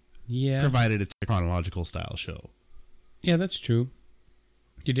going. Yeah. Provided it's a chronological style show. Yeah, that's true.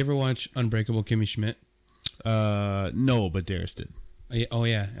 Did you ever watch Unbreakable Kimmy Schmidt? No, but Darius did. Oh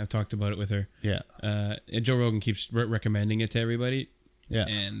yeah, I've talked about it with her. Yeah. And Joe Rogan keeps recommending it to everybody. Yeah.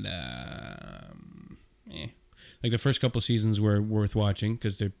 And like the first couple seasons were worth watching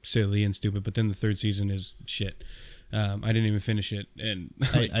because they're silly and stupid, but then the 3rd season is shit. I didn't even finish it, and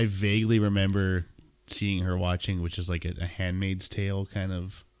I vaguely remember seeing her watching, which is like a Handmaid's Tale kind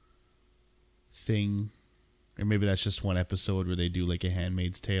of thing. Or maybe that's just one episode where they do like a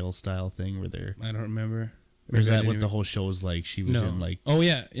Handmaid's Tale style thing where they're... I don't remember. Or is that what the whole show is like? She was in like... Oh,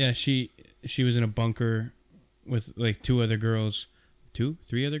 yeah. Yeah, she was in a bunker with like two other girls. Two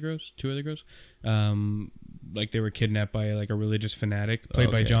other girls. Like they were kidnapped by like a religious fanatic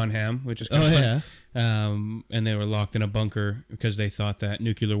played by John Hamm, which is kind of fun. Yeah. And they were locked in a bunker because they thought that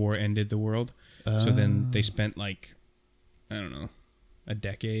nuclear war ended the world. So then they spent like, I don't know, a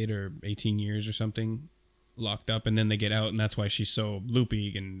decade or 18 years or something locked up, and then they get out, and that's why she's so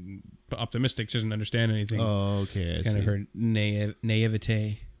loopy and optimistic. She doesn't understand anything. Oh, okay. It's kind of her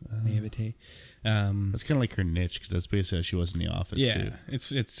naivete. That's kind of like her niche, because that's basically how she was in The Office, too. Yeah,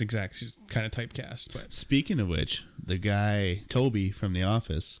 it's exact. She's kind of typecast. But speaking of which, the guy Toby from The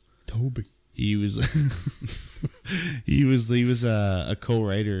Office, he was he was a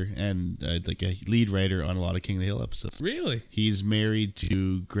co-writer and like a lead writer on a lot of King of the Hill episodes. Really? He's married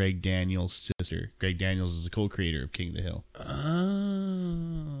to Greg Daniels' sister. Greg Daniels is a co-creator of King of the Hill.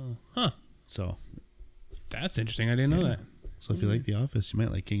 Oh, huh. So that's interesting. I didn't know that. So if you like The Office, you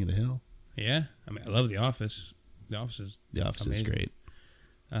might like King of the Hill. Yeah, I mean, I love The Office. The Office is amazing. Great.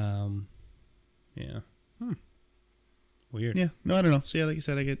 Yeah. Weird. Yeah. No, I don't know. So yeah, like I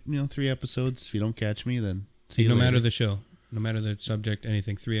said, I get 3 episodes. If you don't catch me, then see you no later. matter the show, no matter the subject,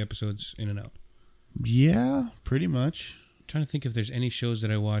 anything. 3 episodes in and out. Yeah, pretty much. I'm trying to think if there's any shows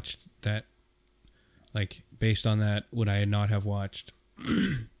that I watched that, like, based on that, would I not have watched,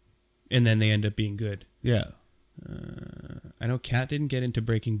 and then they end up being good. Yeah. I know Kat didn't get into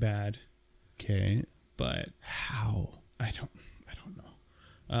Breaking Bad. Okay. But how? I don't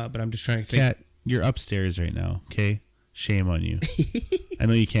know. But I'm just trying to think. Kat, you're upstairs right now. Okay. Shame on you. I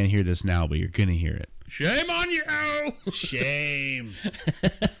know you can't hear this now, but you're gonna hear it. Shame on you. Shame.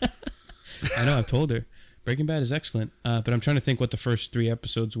 I know. I've told her Breaking Bad is excellent. But I'm trying to think what the first 3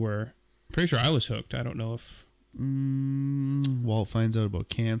 episodes were. Pretty sure I was hooked. I don't know if. Walt finds out about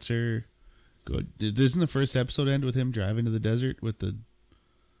cancer. Good. Doesn't the first episode end with him driving to the desert with the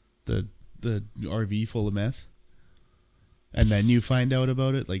RV full of meth? And then you find out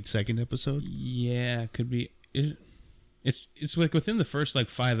about it, like, second episode? Yeah, could be. It's like within the first, like,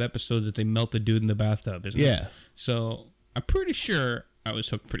 5 episodes that they melt the dude in the bathtub, isn't it? Yeah. So I'm pretty sure I was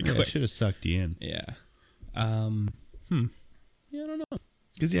hooked pretty quick. I should have sucked you in. Yeah. Yeah, I don't know.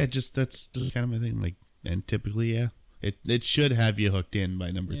 Because, yeah, that's just kind of my thing. Like, and typically, yeah, it should have you hooked in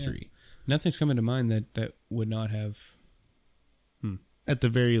by number 3. Nothing's coming to mind that would not have. At the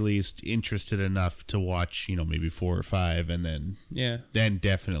very least, interested enough to watch, maybe 4 or 5, and then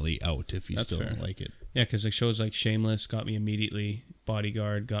definitely out if you That's still fair. don't like it. Yeah, because like shows like Shameless got me immediately.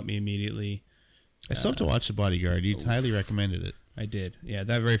 Bodyguard got me immediately. I still have to watch The Bodyguard. You highly recommended it. I did. Yeah,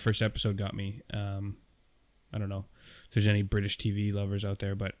 that very first episode got me. I don't know if there's any British TV lovers out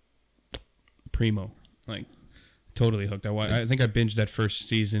there, but primo, like totally hooked. I think I binged that first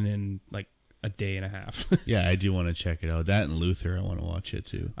season in like a day and a half. Yeah, I do want to check it out. That and Luther, I want to watch it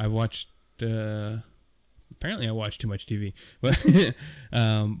too. I watched. Apparently, I watched too much TV,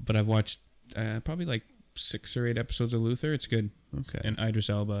 but I've watched probably like 6 or 8 episodes of Luther. It's good. Okay. And Idris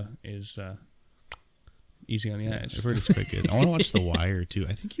Elba is easy on the eyes. I've heard it's quite good. I want to watch The Wire too.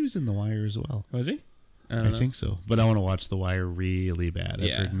 I think he was in The Wire as well. Was he? I think so. But I want to watch The Wire really bad.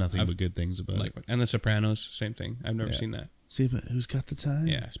 I've heard nothing but good things about it. And The Sopranos, same thing. I've never seen that. See, but who's got the time?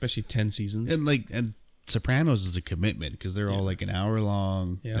 Yeah, especially 10 seasons. And Sopranos is a commitment because they're all like an hour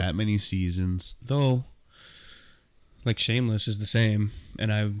long, that many seasons. Though, like Shameless is the same,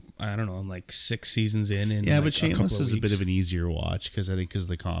 and I don't know, I'm like 6 seasons in. And but Shameless is a bit of an easier watch because of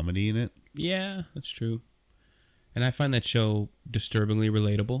the comedy in it. Yeah, that's true. And I find that show disturbingly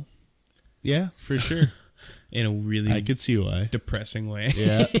relatable. Yeah, for sure. In a really, I could see why, depressing way.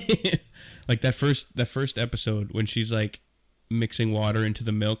 Yeah, like that first episode when she's like mixing water into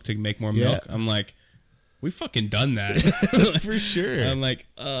the milk to make more milk. I'm like, we fucking done that. For sure. I'm like,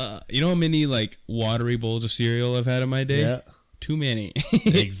 you know how many like watery bowls of cereal I've had in my day? Yeah. Too many.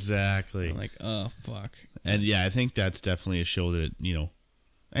 Exactly. I'm like, oh fuck. And yeah, I think that's definitely a show that,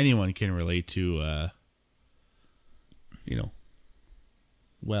 anyone can relate to,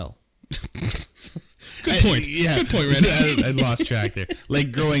 well. Good point. Good point, Randy. I lost track there.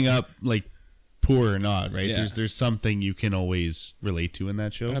 Like growing up, like poor or not, right? Yeah. There's something you can always relate to in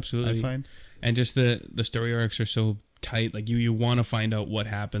that show. Absolutely. I find. And just the story arcs are so tight. Like you want to find out what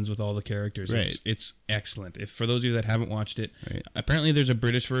happens with all the characters. Right. It's excellent. If for those of you that haven't watched it, right. Apparently there's a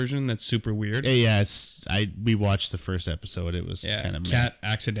British version that's super weird. Yeah, we watched the first episode. It was kind of Kat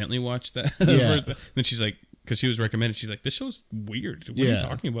accidentally watched that. Yeah. Then she's like, because she was recommended. She's like, this show's weird. What are you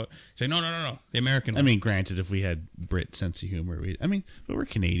talking about? She's like, no. The American one. I mean, granted, if we had Brit sense of humor, but we're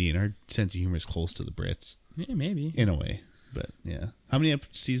Canadian. Our sense of humor is close to the Brits. Yeah, maybe. In a way. But, yeah. How many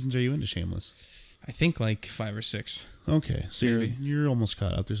seasons are you into Shameless? I think like 5 or 6. Okay. So you're almost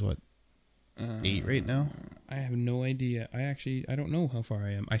caught up. There's what? 8 right now? I have no idea. I don't know how far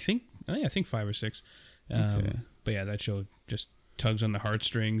I am. I think 5 or 6. Okay. But yeah, that show just tugs on the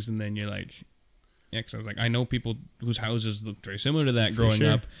heartstrings, and then you're like, yeah, because I was like, I know people whose houses looked very similar to that growing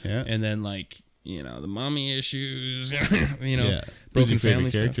up, and then like, you know, the mommy issues, you know, Who's broken your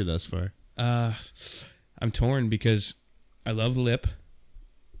family favorite character stuff. thus far? I'm torn because I love Lip,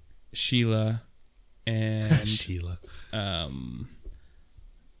 Sheila, and Sheila.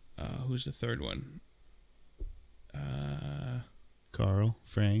 Who's the third one? Carl,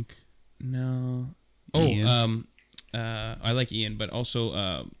 Frank. No. Ian. I like Ian, but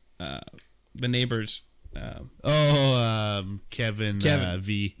also the neighbors. Kevin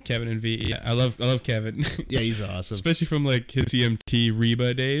V. Kevin and V. Yeah, I love Kevin. Yeah, he's awesome. Especially from like his CMT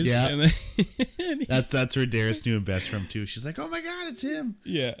Reba days. Yeah. And then, That's where Darius knew him best from too. She's like, oh my god, it's him.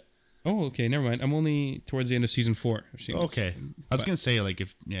 Yeah. Oh, okay. Never mind. I'm only towards the end of season 4. Okay. I was gonna say like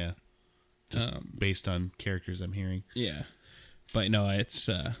just based on characters I'm hearing. Yeah. But no, it's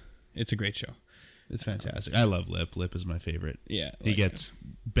a great show. It's fantastic. I love Lip. Lip is my favorite. Yeah. He gets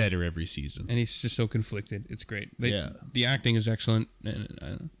better every season. And he's just so conflicted. It's great. Yeah. The acting is excellent. And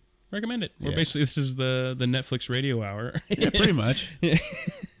I recommend it. We're basically, this is the Netflix radio hour. Yeah, pretty much.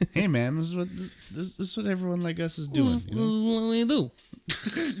 Hey, man, this is what everyone like us is doing. This is what we do.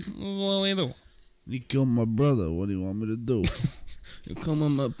 This is what we do. You killed my brother. What do you want me to do? You come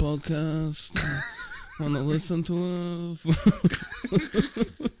on my podcast. Want to listen to us?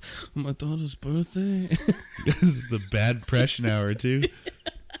 On my daughter's birthday. This is the bad impression hour, too.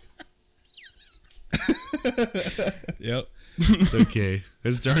 Yep. It's okay. I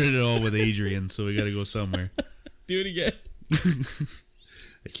started it all with Adrian, so we got to go somewhere. Do it again.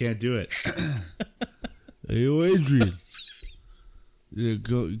 I can't do it. Hey, yo, Adrian.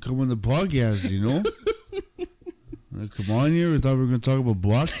 Come on the podcast, you know? Come on here. We thought we were going to talk about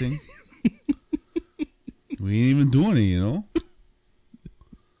boxing. We ain't even doing it, you know?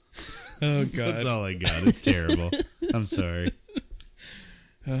 Oh, God. That's all I got. It's terrible. I'm sorry.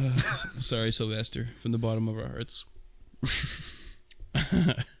 Sorry, Sylvester, from the bottom of our hearts.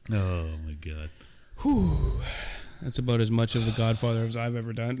 Oh, my God. Whew. That's about as much of The Godfather as I've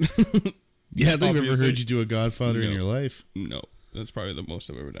ever done. Yeah, I think I've ever heard you do a Godfather in your life. No, that's probably the most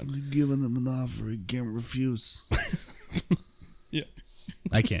I've ever done. You're giving them an offer he can't refuse. Yeah.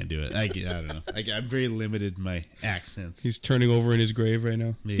 I can't do it. I don't know. I'm very limited in my accents. He's turning over in his grave right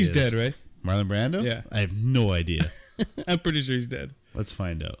now. He's dead, right? Marlon Brando? Yeah. I have no idea. I'm pretty sure he's dead. Let's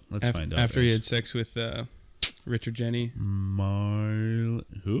find out. After he had sex with Richard Jenny.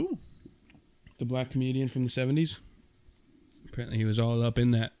 Who? The black comedian from the 70s. Apparently he was all up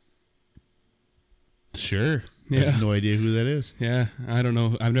in that. Sure. Yeah. I have no idea who that is. Yeah, I don't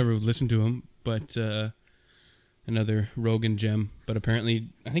know. I've never listened to him, but another Rogan gem. But apparently,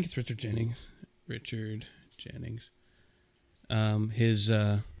 I think it's Richard Jennings. Richard Jennings. His.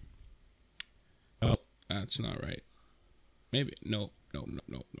 Oh, that's not right. Maybe no.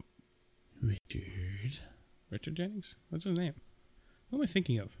 Richard Jennings. What's his name? Who am I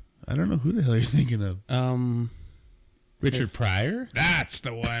thinking of? I don't know who the hell you're thinking of. Richard Pryor? That's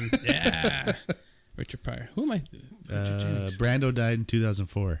the one. Yeah. Richard Pryor. Who am I? Richard Jennings. Brando died in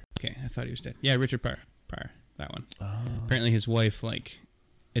 2004. Okay, I thought he was dead. Yeah, Richard Pryor. That one. Oh. Apparently his wife,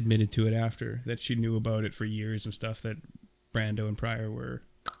 admitted to it after that she knew about it for years and stuff, that Brando and Pryor were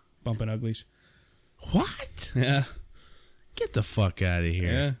bumping uglies. What? Yeah. Get the fuck out of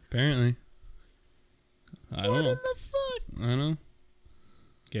here. Yeah, apparently. I don't know. What in the fuck? I don't know.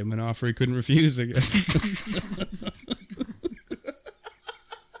 Gave him an offer he couldn't refuse, I guess.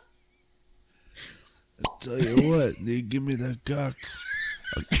 I'll tell you what, they give me that cock.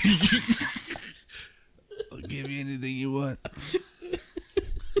 I'll give you anything you want.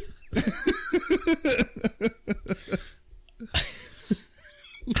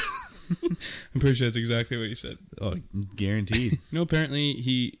 I'm pretty sure that's exactly what he said. Oh, guaranteed. No, apparently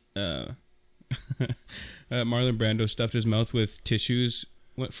he Marlon Brando stuffed his mouth with tissues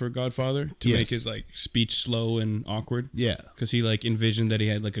for Godfather to make his speech slow and awkward. Yeah, because he envisioned that he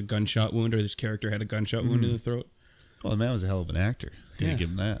had a gunshot wound, or this character had a gunshot wound in the throat. Well, the man was a hell of an actor. Gotta give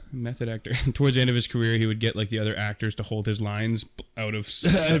him that. Method actor. Towards the end of his career, he would get the other actors to hold his lines out of.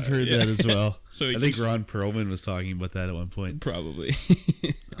 I've heard that as well. So I think Ron Perlman was talking about that at one point. Probably.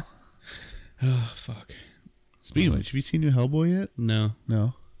 Oh fuck. Speaking of which, have you seen new Hellboy yet? No.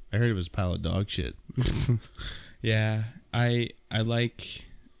 I heard it was a pile of dog shit. Yeah, I like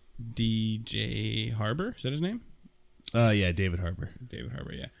DJ Harbor. Is that his name? Yeah, David Harbour. David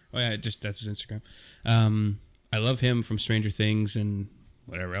Harbor. Yeah. Oh yeah, just that's his Instagram. I love him from Stranger Things and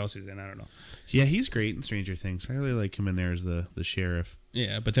whatever else he's in. I don't know. Yeah, he's great in Stranger Things. I really like him in there as the sheriff.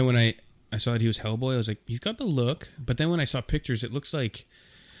 Yeah, but then when I saw that he was Hellboy, I was like, he's got the look. But then when I saw pictures, it looks like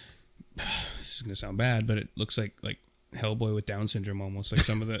this is gonna sound bad, but it looks like Hellboy with Down syndrome almost, like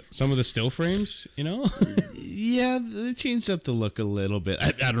some of the still frames, you know. Yeah, they changed up the look a little bit.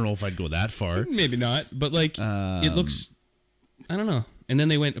 I don't know if I'd go that far. Maybe not, but like it looks, I don't know. And then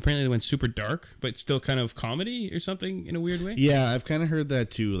they went super dark, but still kind of comedy or something in a weird way. Yeah, I've kind of heard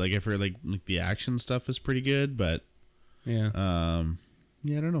that too. Like I've heard like the action stuff is pretty good, but yeah,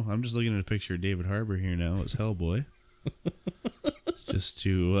 yeah, I don't know. I'm just looking at a picture of David Harbour here now as Hellboy, just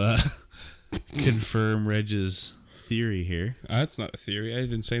to confirm Reg's theory here. That's not a theory. I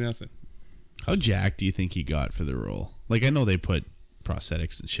didn't say nothing. How jacked do you think he got for the role? Like, I know they put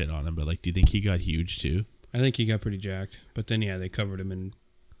prosthetics and shit on him, but like, do you think he got huge too? I think he got pretty jacked, but then yeah, they covered him in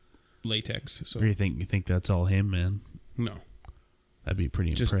latex. So Or you think that's all him, man? no, I'd be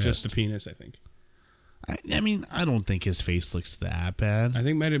pretty just impressed. the penis. I think. I mean, I don't think his face looks that bad. I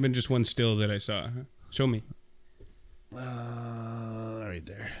think might have been just one still that I saw. Show me. Right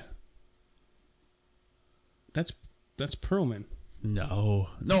there. That's Perlman. No,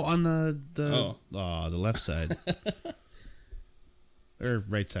 on the left side or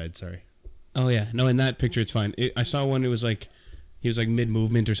right side. Sorry. Oh yeah, no. In that picture, it's fine. I saw one. It was like he was like mid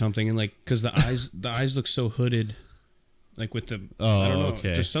movement or something, and like because the eyes look so hooded, like with the I don't know,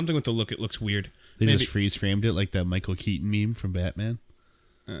 okay. just something with the look. It looks weird. They just freeze framed it like that Michael Keaton meme from Batman.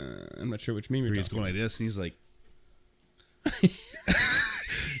 I'm not sure which meme you're Where he's talking going about. like this, and he's like,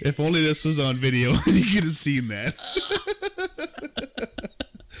 "If only this was on video, and you could have seen that."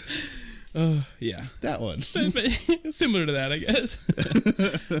 Yeah, That one. similar to that, I guess.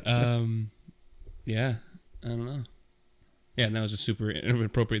 Yeah, I don't know. Yeah, and that was a super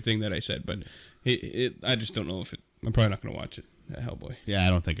inappropriate thing that I said, but I just don't know if I'm probably not going to watch it. Hellboy. Yeah, I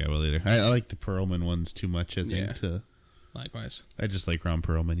don't think I will either. I like the Perlman ones too much, I think. Yeah. Likewise. I just like Ron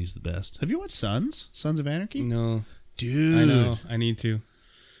Perlman. He's the best. Have you watched Sons of Anarchy? No. Dude. I know. I need to.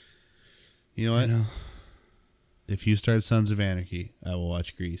 You know what? I know. If you start Sons of Anarchy, I will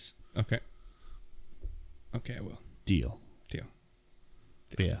watch Grease. Okay, I will. Deal.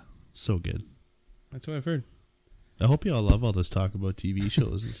 But yeah, so good. That's what I've heard. I hope you all love all this talk about TV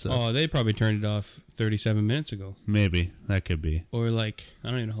shows and stuff. Oh, they probably turned it off 37 minutes ago. Maybe. That could be. Or like, I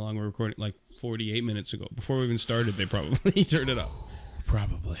don't even know how long we're recording, like 48 minutes ago. Before we even started, they probably turned it off.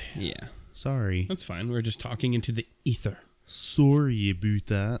 Probably. Yeah. Sorry. That's fine. We're just talking into the ether. Sorry about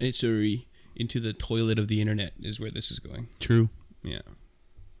that. Sorry. Into the toilet of the internet is where this is going. True. Yeah.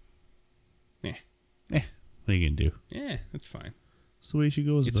 What are you going to do? Yeah, that's fine. It's the way she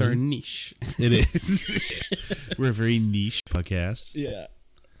goes, It's buddy. our niche. It is. We're a very niche podcast. Yeah.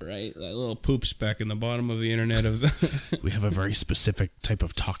 Right? That little poop speck in the bottom of the internet of the... We have a very specific type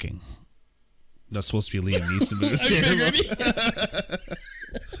of talking. Not supposed to be Liam Neeson, but it's terrible.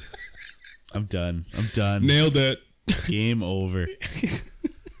 I'm done. Nailed it. Game over.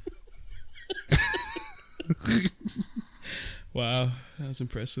 Wow. That was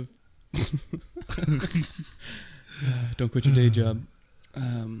impressive. Don't quit your day job.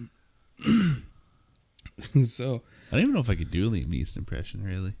 So I don't even know if I could do a Liam Neeson impression,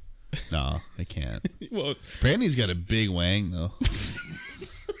 really. No, I can't. well, Apparently he's got a big wang, though.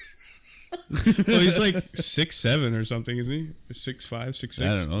 he's like 6'7" or something, isn't he? 6'5", 6'6". I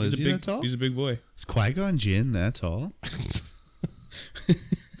don't know. He's Is he big, that tall? He's a big boy. Is Qui-Gon Jinn that tall?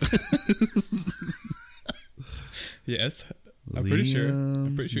 Yes, I'm pretty sure.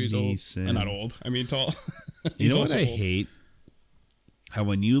 He's Neeson. old. Not old. I mean tall. You know what I old. hate? How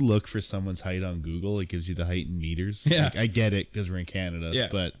when you look for someone's height on Google, it gives you the height in meters. Yeah. Like, I get it because we're in Canada. Yeah.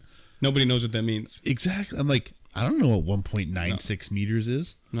 But Nobody knows what that means. exactly. I'm like, I don't know what 1.96 meters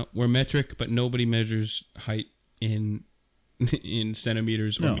is. No, we're metric, but nobody measures height in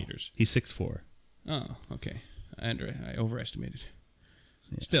centimeters or meters. He's 6'4". Oh, okay. I overestimated.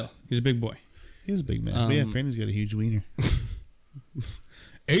 Yeah. Still, he's a big boy. He's a big man. But yeah, Brandon's got a huge wiener.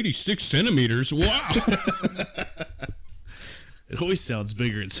 86 centimeters. Wow. It always sounds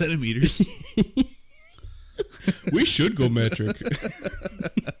bigger in centimeters. We should go metric.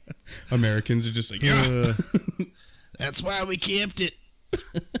 Americans are just like, That's why we camped it.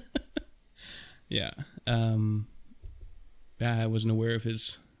 yeah. I wasn't aware of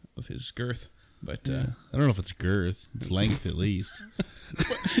his girth, but I don't know if it's girth. It's length at least.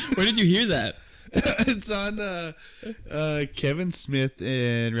 where did you hear that? It's on Kevin Smith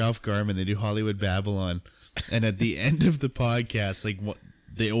and Ralph Garman. They do Hollywood Babylon, and at the end of the podcast, like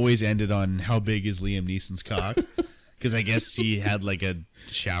they always ended on how big is Liam Neeson's cock, because I guess he had like a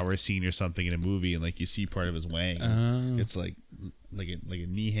shower scene or something in a movie, and like you see part of his wang. It's like a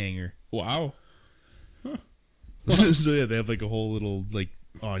knee hanger. Wow. So yeah, they have like a whole little like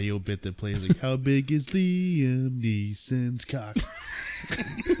audio bit that plays like how big is Liam Neeson's cock.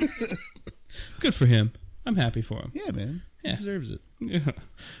 Good for him. I'm happy for him. Yeah, man. He deserves it. Yeah.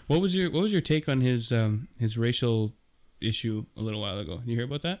 What was your take on his racial issue a little while ago? You hear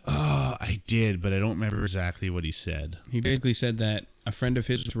about that? Oh, I did, but I don't remember exactly what he said. He basically said that a friend of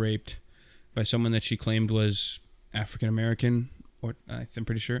his was raped by someone that she claimed was African American, or I'm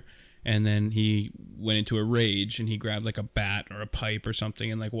pretty sure. And then he went into a rage and he grabbed like a bat or a pipe or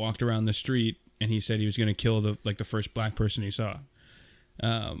something and like walked around the street, and he said he was going to kill the first black person he saw.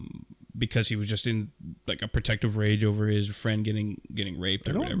 Because he was just in like a protective rage over his friend getting raped.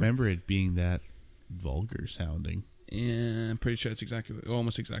 I don't remember it being that vulgar sounding. Yeah, I'm pretty sure it's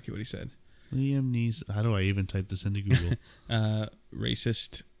almost exactly what he said. Liam Neeson. How do I even type this into Google?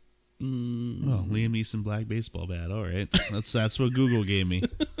 Racist. Oh, Liam Neeson black baseball bat. All right, that's what Google gave me.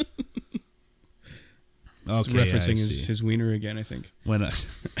 Okay, referencing his wiener again, I think.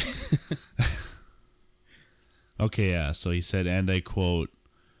 Okay, yeah. So he said, and I quote,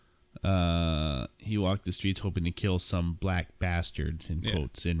 he walked the streets hoping to kill some black bastard, in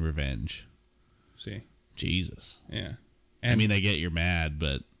quotes, in revenge. See? Jesus. Yeah. And I mean, I get you're mad,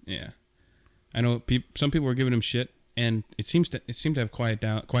 but... Yeah. I know some people were giving him shit, and it seemed to have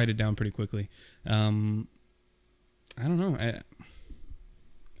quieted down pretty quickly. I don't know.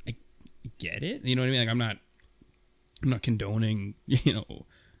 I get it. You know what I mean? Like, I'm not condoning,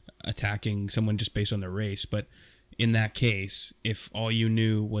 attacking someone just based on their race, but in that case, if all you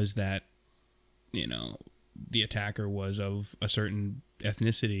knew was that, the attacker was of a certain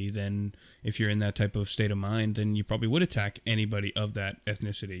ethnicity, then if you're in that type of state of mind, then you probably would attack anybody of that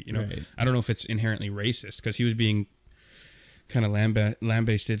ethnicity. Right. I don't know if it's inherently racist, because he was being kind of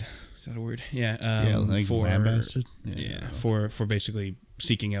lambasted. Is that a word? Yeah. For lambasted. Yeah. For basically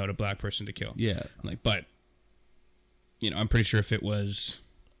seeking out a black person to kill. Yeah. But I'm pretty sure if it was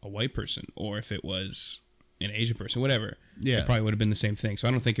a white person or if it was an Asian person, whatever, it probably would have been the same thing. So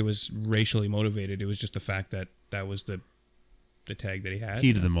I don't think it was racially motivated. It was just the fact that was the tag that he had.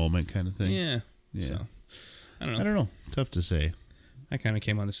 Heat of the moment kind of thing. Yeah. Yeah. So, I don't know. I don't know. Tough to say. I kind of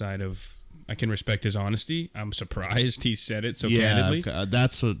came on the side of, I can respect his honesty. I'm surprised he said it so candidly.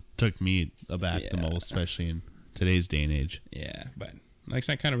 That's what took me aback the most, especially in today's day and age. Yeah, but I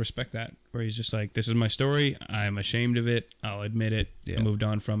kind of respect that, where he's just like, this is my story. I'm ashamed of it. I'll admit it. Yeah. I moved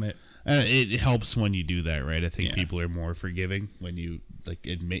on from it. It helps when you do that, right? I think people are more forgiving when you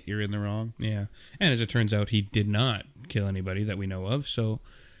admit you're in the wrong. Yeah. And as it turns out, he did not kill anybody that we know of. So,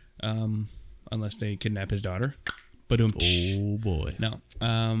 unless they kidnap his daughter. Oh boy. No.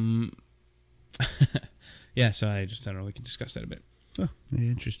 Yeah, so I don't know. We can discuss that a bit. Oh,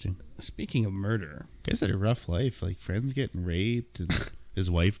 interesting. Speaking of murder, guys had a rough life. Like, friends getting raped, and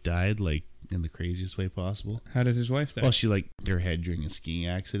his wife died in the craziest way possible. How did his wife die? Well, she hit her head during a skiing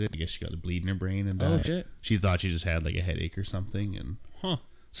accident. I guess she got a bleed in her brain and died. Oh shit! She thought she just had a headache or something, and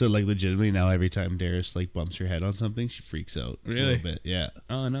so legitimately now every time Darius bumps her head on something, she freaks out. Really? A little bit. Yeah.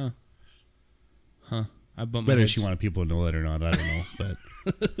 Oh no. Huh? I bumped. Whether she wanted people to know that or not, I don't know.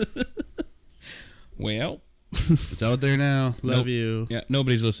 But well. It's out there now. Love you. Yeah,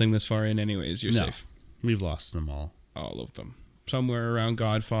 nobody's listening this far in anyways. You're safe. We've lost them all. All of them. Somewhere around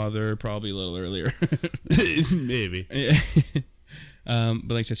Godfather, probably a little earlier. Maybe. Yeah. But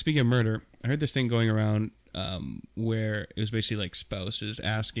like I said, speaking of murder, I heard this thing going around where it was basically spouses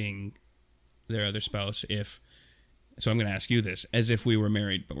asking their other spouse if... So I'm going to ask you this, as if we were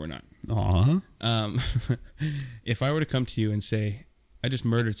married, but we're not. Aww. If I were to come to you and say, I just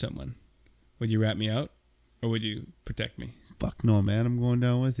murdered someone, would you rat me out? Or would you protect me? Fuck no, man. I'm going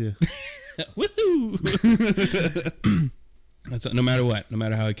down with you. Woohoo! That's no matter what. No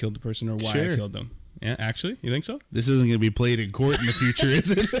matter how I killed the person or why I killed them. Yeah, actually? You think so? This isn't going to be played in court in the future, is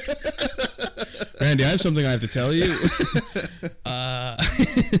it? Randy, I have something I have to tell you.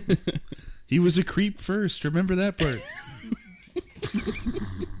 He was a creep first. Remember that part.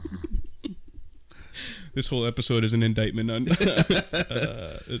 This whole episode is an indictment on...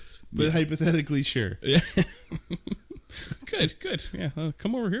 but hypothetically, sure. Yeah. Good. Yeah,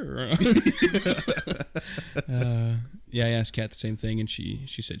 come over here. Yeah, I asked Kat the same thing, and she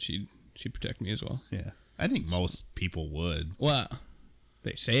said she'd protect me as well. Yeah. I think most people would. Well,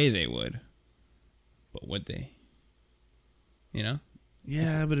 they say they would. But would they?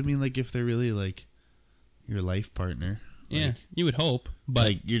 Yeah, but I mean, like, if they're really, like, your life partner. Yeah, like, you would hope, but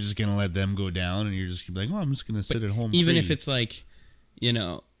like, you're just going to let them go down and you're just gonna be like, well, I'm just going to sit at home even free. if it's like, you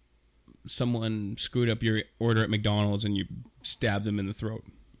know, someone screwed up your order at McDonald's and you stabbed them in the throat.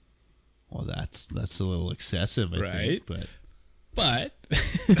 Well, that's a little excessive, I think. But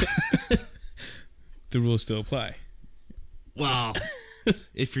the rules still apply. Well,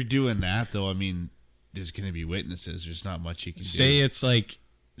 if you're doing that, though, I mean, there's going to be witnesses. There's not much you can Say do. it's like,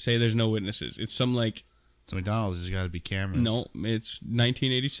 say there's no witnesses. It's some like, So McDonald's, there's got to be cameras. no, it's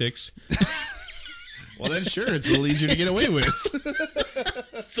 1986. Well, then sure, it's a little easier to get away with.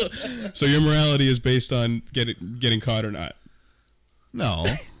 So your morality is based on getting caught or not. No.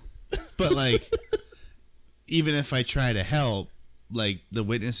 But, like, even if I try to help, like, the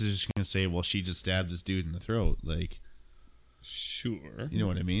witness is just going to say, well, she just stabbed this dude in the throat. Like, Sure. you know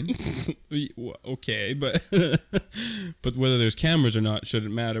what I mean? Okay, but but whether there's cameras or not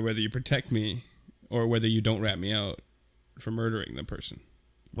shouldn't matter. Whether you protect me or whether you don't rat me out for murdering the person.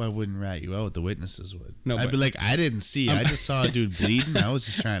 Well, I wouldn't rat you out. The witnesses would. No, I'd but- be like, I didn't see. I just saw a dude bleeding. I was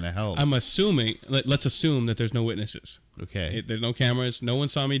just trying to help. I'm assuming. Let's assume that there's no witnesses. Okay. There's no cameras. No one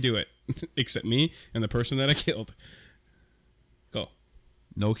saw me do it except me and the person that I killed. Go.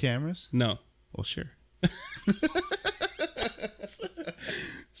 No cameras? No. Well, sure.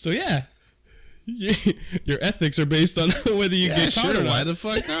 So yeah, your ethics are based on whether you get caught or not. Why the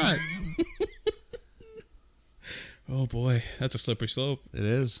fuck not? Oh boy, that's a slippery slope. It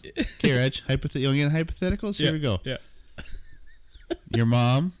is. Okay, Reg. You want to get hypotheticals? Here we go. Yeah. Your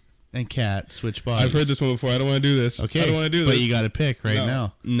mom and cat switch bodies. I've heard this one before. I don't want to do this. Okay. I don't want to do this. But you got to pick right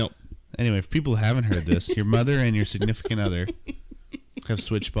now. No. Anyway, if people haven't heard this, your mother and your significant other have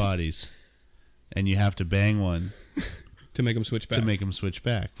switched bodies, and you have to bang one To make them switch back. to make them switch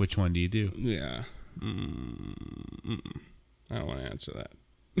back. Which one do you do? Yeah. I don't want to answer that.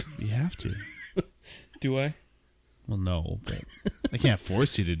 You have to. Do I? Well, no, but I can't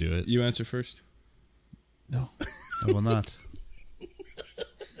force you to do it. You answer first. No, I will not.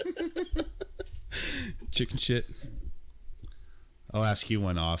 Chicken shit. I'll ask you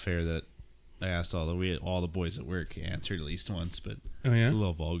one off air that I asked all the boys at work answered at least once, but Oh yeah. it's a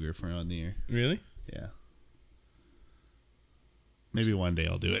little vulgar for on the air. Really? Yeah. Maybe one day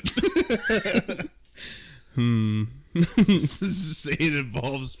I'll do it. Say it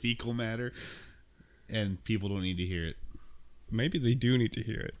involves fecal matter, and people don't need to hear it. Maybe they do need to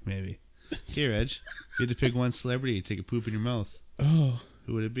hear it. Maybe. Okay, Reg. If you had to pick one celebrity to take a poop in your mouth, Oh.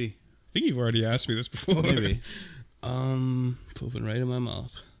 who would it be? I think you've already asked me this before. Maybe. Pooping right in my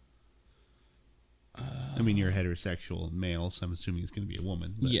mouth. I mean, you're a heterosexual male, so I'm assuming it's going to be a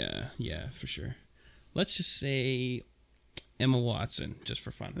woman. But Yeah, for sure. Let's just say Emma Watson, just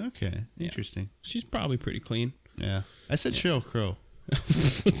for fun. Okay, interesting. She's probably pretty clean. Yeah. I said Sheryl Crow.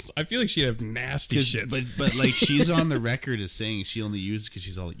 I feel like she'd have nasty shit. But like she's on the record as saying she only uses because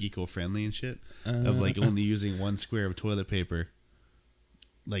she's all eco-friendly and shit of like only using one square of toilet paper,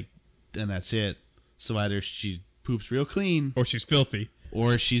 like, and that's it. So either she poops real clean Or she's filthy.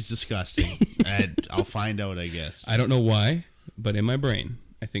 or she's disgusting. I'll find out, I guess. I don't know why, but in my brain,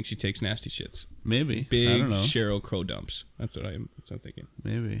 I think she takes nasty shits. Maybe. Big I don't know. Sheryl Crow dumps. That's what I'm thinking.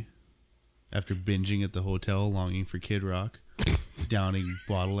 Maybe. After binging at the hotel, longing for Kid Rock, downing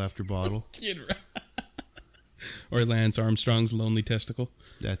bottle after bottle. Kid Rock. Or Lance Armstrong's lonely testicle.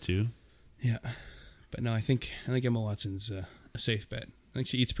 That too. Yeah, but no, I think Emma Watson's a safe bet. I think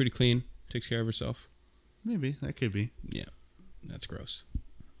she eats pretty clean, takes care of herself. Maybe. That could be. Yeah, that's gross.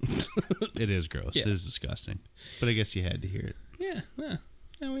 It is gross. Yeah. It is disgusting. But I guess you had to hear it. Yeah,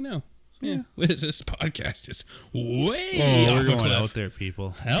 now we know. Yeah, this podcast is way Oh, off we're a going cliff. out there, people.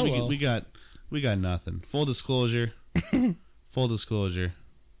 Hell well. We got nothing. Full disclosure. Full disclosure.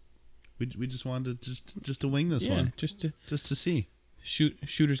 We just wanted to wing this one. just to See.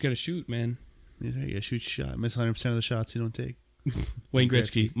 shooters got to shoot, man. Yeah, shoot your shot. Miss 100% of the shots you don't take. Wayne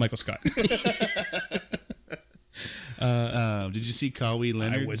Gretzky, Michael Scott. Did you see Kawhi I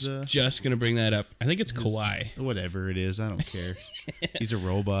Leonard's? was just gonna bring that up. I think it's Kawhi. Whatever it is, I don't care. He's a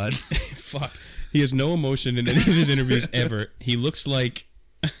robot. Fuck. He has no emotion in any of his interviews ever. He looks like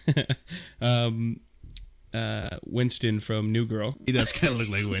Winston from New Girl He does kind of look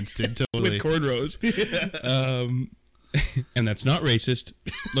like Winston, totally. with cornrows. And that's not racist.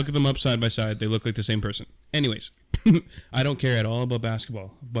 Look at them up side by side. They look like the same person. Anyways, I don't care at all about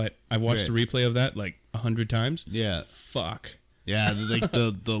basketball, but I've watched Right. the replay of that like 100 times. Yeah. Fuck. Yeah, like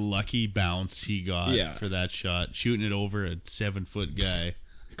the lucky bounce he got Yeah. for that shot, shooting it over a 7-foot guy.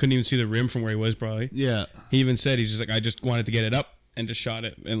 Couldn't even see the rim from where he was, probably. Yeah. He even said, he's just like, I just wanted to get it up and just shot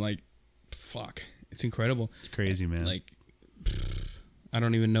it. And like, fuck. It's incredible. It's crazy, man. Like, I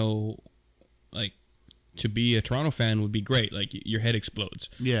don't even know, like, to be a Toronto fan would be great. Like, your head explodes.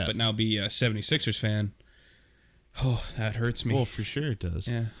 Yeah. But now be a 76ers fan, oh, that hurts me. Well, for sure it does.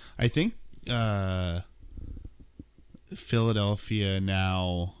 Yeah. I think Philadelphia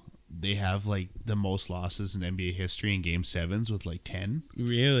now, they have like the most losses in NBA history in Game 7s with like 10.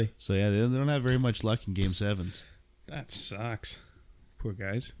 Really? So yeah, they don't have very much luck in Game 7s. That sucks. Poor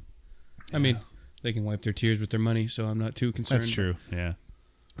guys. I mean, they can wipe their tears with their money, so I'm not too concerned. That's true. Yeah.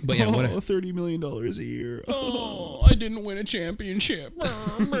 But yeah, what $30 million a year. oh, I didn't win a championship.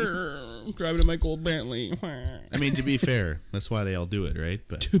 Driving in my gold Bentley. I mean, to be fair, that's why they all do it, right?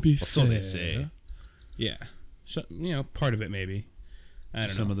 But To be so they say. Yeah. So, part of it maybe. I don't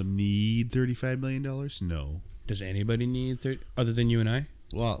know. Some of them need $35 million? No. Does anybody need other than you and I?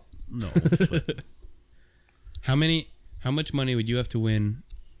 Well, no. But How much money would you have to win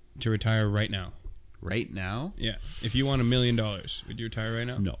to retire right now? right now? Yeah. If you won $1 million, would you retire right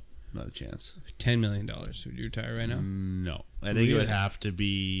now? No. Not a chance. $10 million, would you retire right now? No. I think it would have to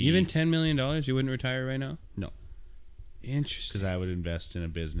be... Even $10 million, you wouldn't retire right now? No. Interesting. Because I would invest in a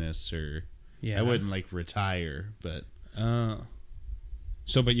business or... Yeah. I wouldn't, like, retire, but... Oh.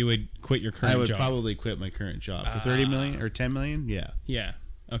 So, but you would quit your current job? I would probably quit my current job. For $30 million or $10 million? Yeah. Yeah.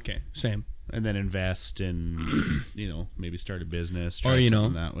 Okay. Same. And then invest in, maybe start a business. Or, Try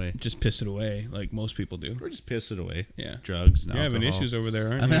something that way. just piss it away like most people do. Or just piss it away. Yeah. Drugs and You're alcohol. having issues over there,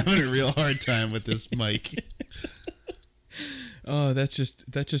 aren't I'm you? having a real hard time with this mic. Oh, that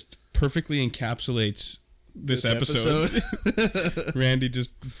just perfectly encapsulates this episode. Randy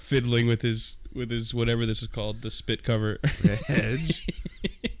just fiddling with his whatever this is called, the spit cover. Edge.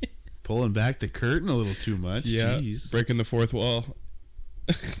 Pulling back the curtain a little too much. Yeah. Jeez. Breaking the fourth wall.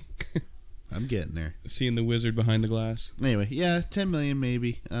 I'm getting there. Seeing the wizard behind the glass. Anyway, yeah, 10 million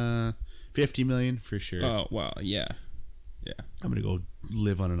maybe. 50 million for sure. Oh, wow. Yeah. Yeah. I'm going to go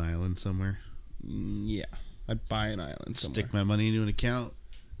live on an island somewhere. Yeah. I'd buy an island somewhere. Stick my money into an account.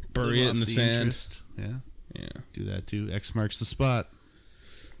 Bury live it in off the sand. interest. Yeah. Yeah. Do that too. X marks the spot.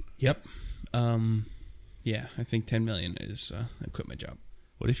 Yep. Yeah, I think 10 million is I quit my job.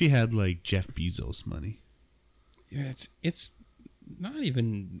 What if you had like Jeff Bezos money? Yeah, it's not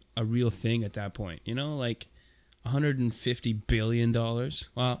even a real thing at that point. Like $150 billion.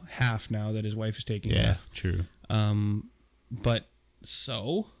 Well, half now that his wife is taking half. True. But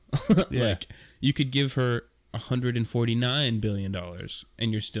so Yeah. like you could give her $149 billion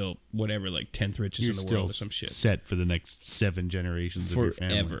and you're still whatever, like 10th richest You're in the still world or some shit. set for the next 7 generations of your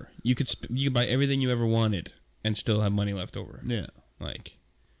family. Forever. You could buy everything you ever wanted and still have money left over. Yeah. Like,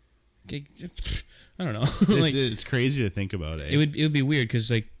 I don't know. Like, It's crazy to think about it. it would be weird because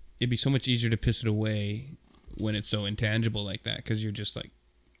like it'd be so much easier to piss it away when it's so intangible like that, because you're just like,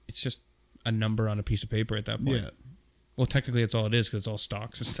 it's just a number on a piece of paper at that point. Yeah. Well, technically that's all it is because it's all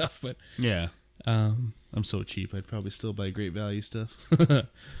stocks and stuff. But Yeah. I'm so cheap. I'd probably still buy Great Value stuff.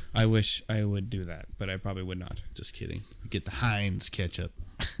 I wish I would do that, but I probably would not. Just kidding. Get the Heinz ketchup.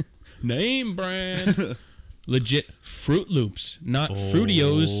 Name brand. Legit Fruit Loops, not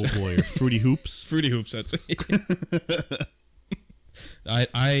Fruitios. Oh boy, or Fruity Hoops. Fruity Hoops, that's it.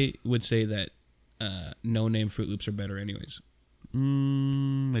 I would say that no-name Fruit Loops are better anyways.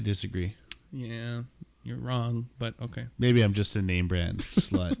 I disagree. Yeah, you're wrong, but okay. Maybe I'm just a name brand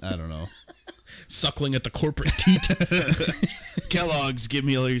slut. I don't know. Suckling at the corporate teat. Kellogg's, give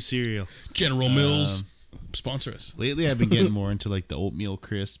me all your cereal. General Mills, sponsor us. Lately, I've been getting more into like the oatmeal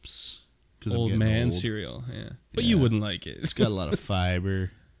crisps. Old man cereal, yeah. But you wouldn't like it. It's got a lot of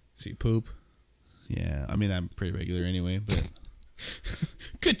fiber. So you poop. Yeah, I mean, I'm pretty regular anyway, but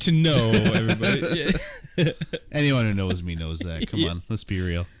Good to know, everybody. Yeah. anyone who knows me knows that. Come on, let's be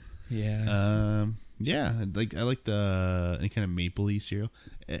real. Yeah. Yeah, I like the any kind of mapley cereal.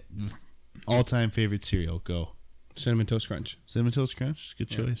 All-time favorite cereal, go. Cinnamon Toast Crunch. Cinnamon Toast Crunch, good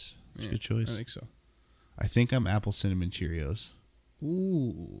choice. It's a good choice. I think so. I think I'm apple cinnamon Cheerios.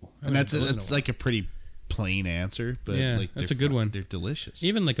 Ooh. And that's like a pretty plain answer, but Yeah, like that's a good one. They're delicious.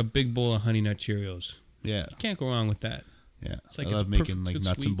 Even like a big bowl of Honey Nut Cheerios. Yeah. You can't go wrong with that. Yeah. It's like I it's love making like it's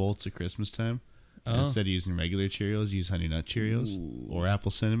nuts sweet. and bolts at Christmas time. Oh. Instead of using regular Cheerios, use Honey Nut Cheerios or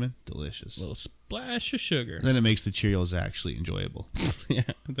apple cinnamon. Delicious. A little splash of sugar. Then it makes the Cheerios actually enjoyable. Yeah,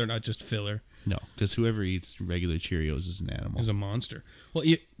 they're not just filler. No, because whoever eats regular Cheerios is an animal. Is a monster. Well,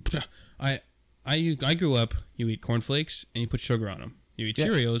 I grew up. You eat cornflakes and you put sugar on them. You eat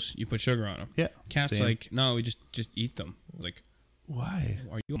Cheerios, you put sugar on them. Yeah. Cats same. like, no, we just eat them. Like, Why?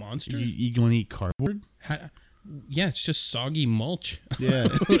 are you a monster? You want to eat cardboard? Yeah, it's just soggy mulch. Yeah.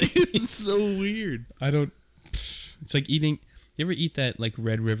 It's so weird. I don't. It's like eating. You ever eat that like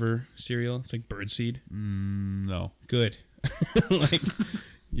Red River cereal? It's like birdseed. No. Good. Like,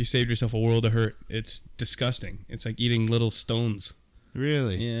 you saved yourself a world of hurt. It's disgusting. It's like eating little stones.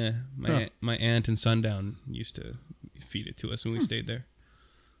 Really? Yeah, my aunt in Sundown used to feed it to us when we stayed there.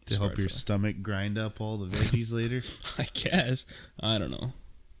 To help your stomach grind up all the veggies later? I guess. I don't know.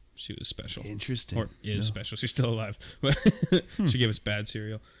 She was special. Interesting. Or is special. She's still alive. But she gave us bad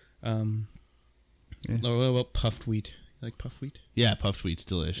cereal. What about puffed wheat? You like puffed wheat? Yeah, puffed wheat's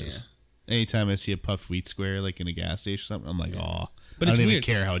delicious. Yeah. Anytime I see a puffed wheat square like in a gas station or something, I'm like, oh, but I it's don't even weird.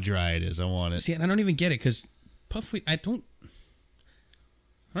 care how dry it is. I want it. See, and I don't even get it because puffed wheat, I don't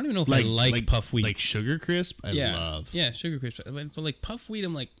even know if I like puffed wheat. Like Sugar Crisp, I love. Yeah, Sugar Crisp. But like puffed wheat,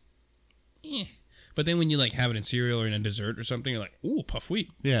 I'm like, eh. But then when you like have it in cereal or in a dessert or something, you're like, ooh, puffed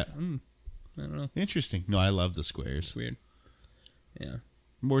wheat. Yeah. I don't know. Interesting. No, I love the squares. It's weird. Yeah.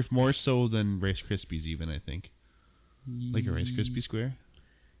 More so than Rice Krispies even, I think. Like a Rice Krispie square?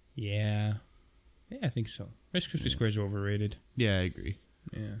 Yeah. Yeah, I think so. Rice Krispie squares are overrated. Yeah, I agree.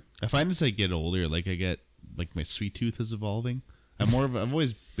 Yeah. I find as I get older, like I get, like my sweet tooth is evolving. I've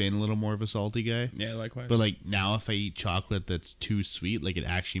always been a little more of a salty guy. Yeah, likewise. But like now if I eat chocolate that's too sweet, like it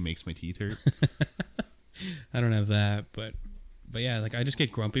actually makes my teeth hurt. I don't have that, but yeah, like I just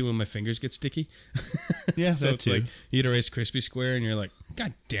get grumpy when my fingers get sticky. Yeah, so that it's too. like you eat a Rice Krispie square and you're like,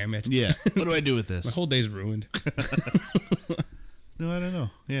 God damn it. Yeah. What do I do with My this? whole day's ruined. No, I don't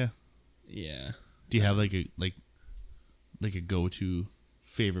know. Yeah. Yeah. Do you have like a go-to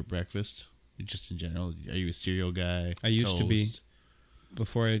favorite breakfast? Just in general, are you a cereal guy? I used to be. Toast?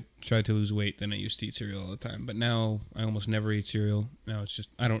 Before I tried to lose weight, then I used to eat cereal all the time. But now I almost never eat cereal. Now it's just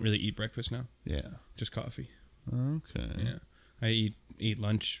I don't really eat breakfast now. Yeah. Just coffee. Okay. Yeah. I eat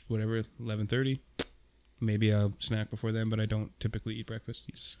lunch, whatever, 11:30. Maybe a snack before then, but I don't typically eat breakfast.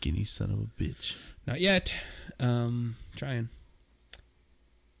 You skinny son of a bitch. Not yet. Trying.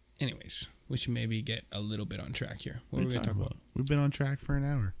 Anyways, we should maybe get a little bit on track here. What are we going to talk about? We've been on track for an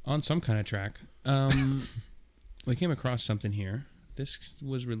hour. On some kind of track. We came across something here. This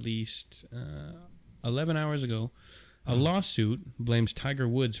was released 11 hours ago. A lawsuit blames Tiger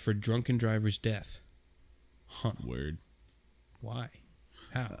Woods for drunken driver's death. Huh. Word. Why?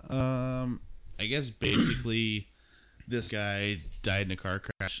 How? I guess basically this guy died in a car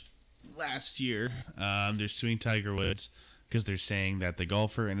crash last year. They're suing Tiger Woods because they're saying that the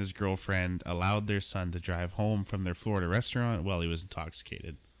golfer and his girlfriend allowed their son to drive home from their Florida restaurant while he was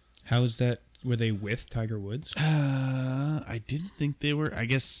intoxicated. How is that? Were they with Tiger Woods? I didn't think they were. I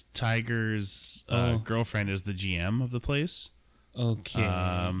guess Tiger's girlfriend is the GM of the place.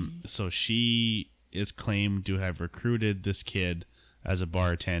 Okay. So she is claimed to have recruited this kid as a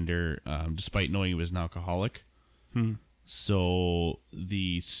bartender, despite knowing he was an alcoholic. So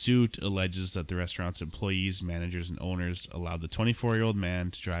the suit alleges that the restaurant's employees, managers, and owners allowed the 24-year-old man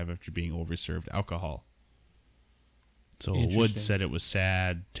to drive after being overserved alcohol. So Woods said it was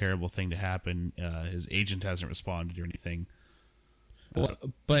sad, terrible thing to happen. His agent hasn't responded or anything. Well,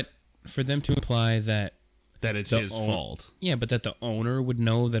 but for them to imply that it's his fault. Yeah, but that the owner would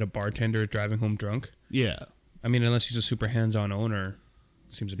know that a bartender is driving home drunk? Yeah. I mean, unless he's a super hands-on owner,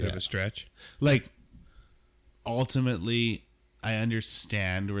 it seems a bit of a stretch. Like, ultimately, I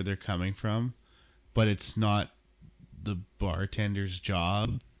understand where they're coming from, but it's not the bartender's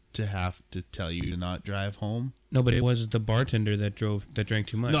job to have to tell you to not drive home. No, but it was the bartender that drank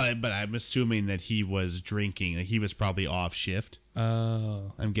too much. No, but I'm assuming that he was drinking. Like, he was probably off shift.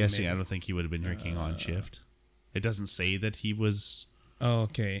 Oh. I'm guessing. Maybe. I don't think he would have been drinking on shift. It doesn't say that he was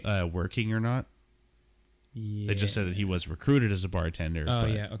working or not. Yeah. It just said that he was recruited as a bartender. Oh,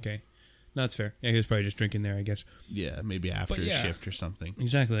 yeah, okay. No, that's fair. Yeah, he was probably just drinking there, I guess. Yeah, maybe after a shift or something.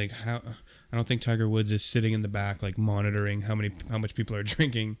 Exactly. Like how I don't think Tiger Woods is sitting in the back like monitoring how much people are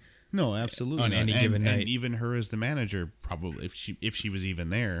drinking. No, absolutely on any given night. And even her as the manager, probably if she was even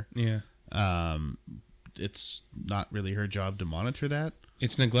there. Yeah. It's not really her job to monitor that.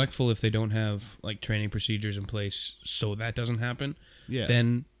 It's neglectful if they don't have like training procedures in place so that doesn't happen. Yeah.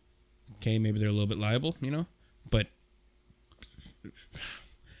 Then okay, maybe they're a little bit liable, but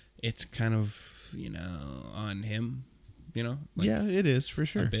it's kind of, on him, like, yeah, it is for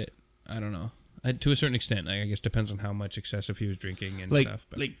sure. A bit. I don't know. To a certain extent, I guess depends on how much excessive he was drinking and stuff.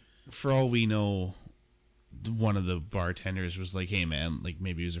 But. Like, for all we know, one of the bartenders was like, hey, man, like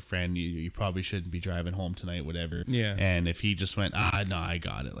maybe he was a friend. You probably shouldn't be driving home tonight, whatever. Yeah. And if he just went, no, I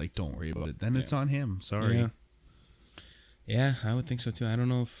got it. Like, don't worry about it. Then it's on him. Sorry. Yeah, I would think so too. I don't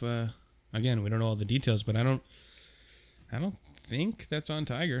know if, again, we don't know all the details, but I don't think that's on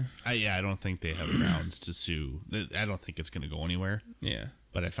Tiger. I don't think they have grounds to sue. I don't think it's going to go anywhere. Yeah.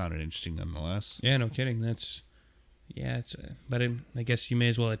 But I found it interesting nonetheless. Yeah, no kidding. That's, Yeah, but I guess you may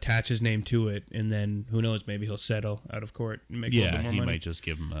as well attach his name to it, and then who knows? Maybe he'll settle out of court and make a little bit more he money. might just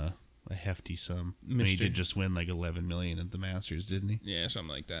give him a hefty sum. I mean, he did just win like $11 million at the Masters, didn't he? Yeah,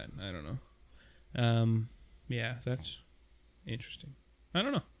 something like that. I don't know. Yeah, that's interesting. I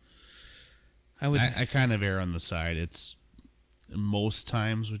don't know. I kind of err on the side. It's most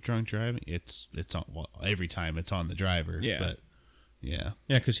times with drunk driving, it's on every time it's on the driver. Yeah. But yeah,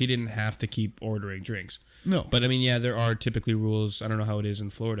 because he didn't have to keep ordering drinks. No. But I mean, yeah, there are typically rules. I don't know how it is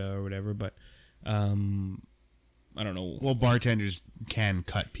in Florida or whatever, but I don't know. Well, bartenders can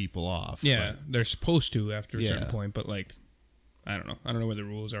cut people off. Yeah, they're supposed to after a Yeah. certain point, but like, I don't know. I don't know what the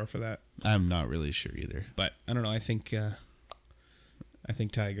rules are for that. I'm not really sure either. But I don't know. I think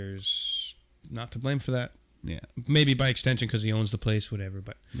Tiger's not to blame for that. Yeah, Maybe by extension because he owns the place, whatever.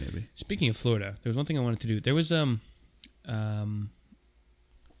 But maybe. speaking of Florida, there was one thing I wanted to do. There was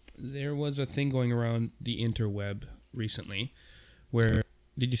a thing going around the interweb recently where,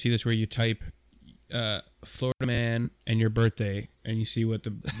 did you see this, where you type Florida man and your birthday and you see what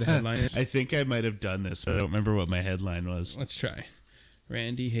the headline is? I think I might have done this, but I don't remember what my headline was. Let's try.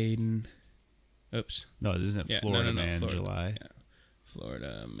 Randy Hayden. Oops. No, isn't it Yeah, Florida no, Man Florida. July Yeah.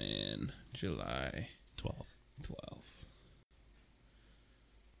 Florida man July 12th? 12th.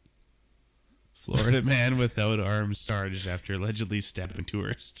 Florida man without arms charged after allegedly stabbing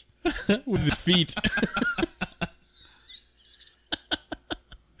tourist. With his feet.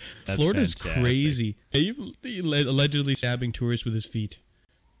 That's Florida's fantastic. crazy. He allegedly stabbing tourists with his feet.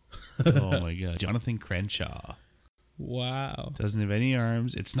 Oh my god. Jonathan Crenshaw Wow. doesn't have any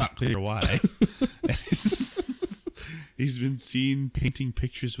arms. It's not clear why. He's been seen painting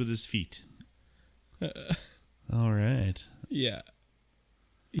pictures with his feet. All right. Yeah.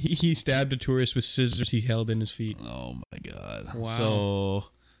 He stabbed a tourist with scissors he held in his feet. Oh my god. Wow. So,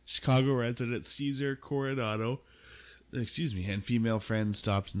 Chicago resident Cesar Coronado, and female friend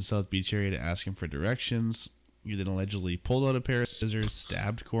stopped in the South Beach area to ask him for directions. He then allegedly pulled out a pair of scissors,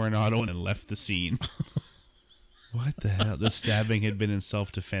 stabbed Coronado, and left the scene. What the hell? The stabbing had been in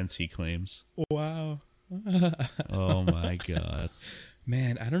self-defense, he claims. Wow. Oh my god.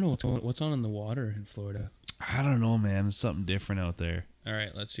 Man, I don't know what's on in the water in Florida. I don't know, man. There's something different out there. All right,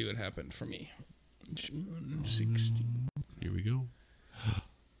 let's see what happened for me. June 16. Here we go.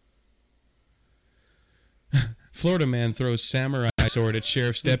 Florida man throws samurai sword at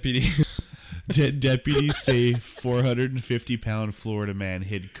sheriff's deputy. Deputies say 450-pound Florida man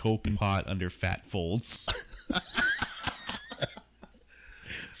hid coke and pot under fat folds.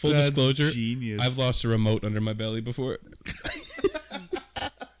 Full That's disclosure, genius. I've lost a remote under my belly before.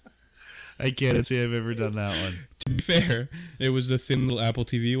 I can't say I've ever done that one. To be fair, it was the thin little Apple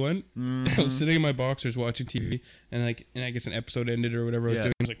TV one. Mm-hmm. I was sitting in my boxers watching TV, and I guess an episode ended or whatever I was Yeah.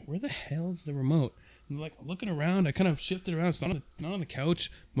 doing. I was like, where the hell is the remote? And like looking around, I kind of shifted around. It's not on the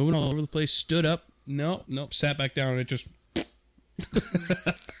couch, moving all over the place. Stood up, nope, sat back down, and it just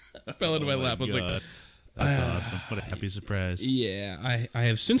fell into my lap. I was like, God. That's awesome. What a happy surprise. yeah, I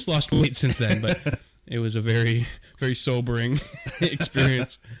have since lost weight since then, but it was a very, very sobering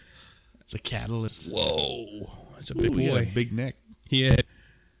experience. The catalyst. Whoa, it's a big Ooh, yeah, boy. big neck. He had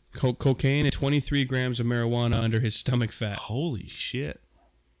cocaine and 23 grams of marijuana under his stomach fat. Holy shit.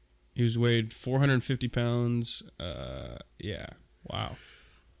 He was weighed 450 pounds. Yeah, wow.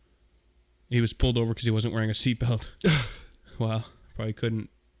 He was pulled over because he wasn't wearing a seatbelt. Wow, probably couldn't.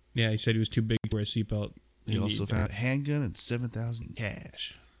 Yeah, he said he was too big to wear a seatbelt. He also found a handgun and $7,000 in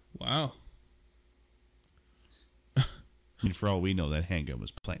cash. Wow. I mean, for all we know, that handgun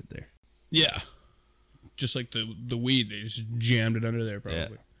was planted there. Yeah. Just like the weed, they just jammed it under there,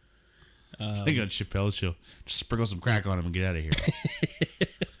 probably. Like on Chappelle's show. Just sprinkle some crack on him and get out of here.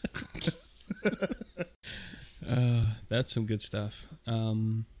 That's some good stuff.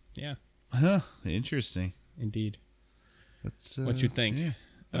 Yeah, Huh. Interesting. indeed. That's What you think? Yeah.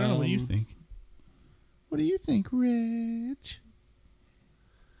 I don't know what you think. What do you think, Rich?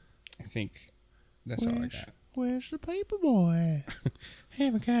 I think that's all I got. Where's the paper boy?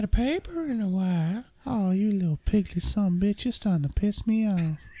 Haven't got a paper in a while. Oh, you little pigly son bitch. You're starting to piss me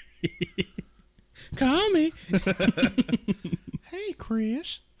off. Call me. Hey,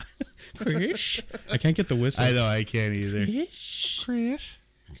 Chris. Chris. I can't get the whistle. I know, I can't either. Chris. Chris.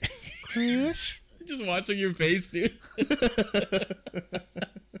 Chris. Just watching your face, dude.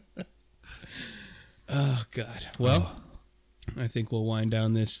 Oh, God. Well, I think we'll wind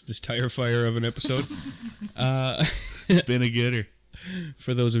down this tire fire of an episode. It's been a gooder.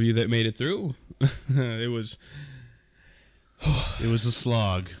 For those of you that made it through, it was It was a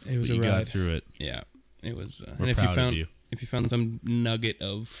slog. It was but a you got ride. through it. Yeah, it was. We're And proud of you. if you found some nugget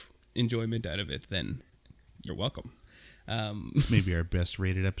of enjoyment out of it, then you're welcome. This may be our best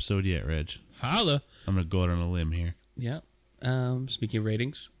rated episode yet, Reg. Holla. I'm going to go out on a limb here. Yeah. Speaking of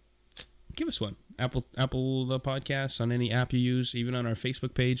ratings, give us one. Apple Podcasts, on any app you use, even on our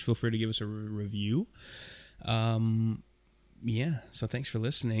Facebook page, feel free to give us a review. Yeah, so thanks for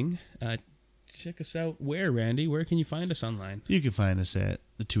listening. Check us out where, Randy? Where can you find us online? You can find us at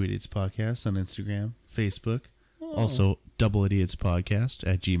the Two Idiots Podcast on Instagram, Facebook. Oh. Also,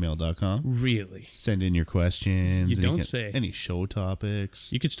 doubleidiots.podcast@gmail.com. Really? Send in your questions. You don't say. Any show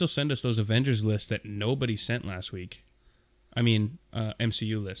topics. You could still send us those Avengers lists that nobody sent last week. I mean,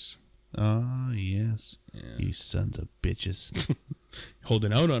 MCU lists. Ah, yes. Yeah. You sons of bitches.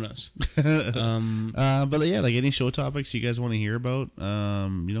 Holding out on us. But yeah, like any show topics you guys want to hear about,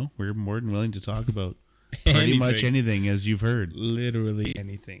 we're more than willing to talk about pretty much anything, as you've heard. Literally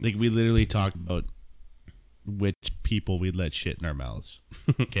anything. Like, we literally talked about which people we'd let shit in our mouths.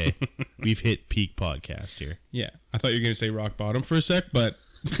 Okay. We've hit peak podcast here. Yeah. I thought you were going to say rock bottom for a sec, but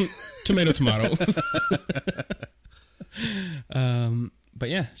tomato. But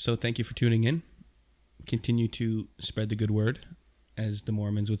yeah, so thank you for tuning in. Continue to spread the good word, as the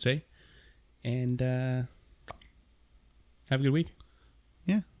Mormons would say. And have a good week.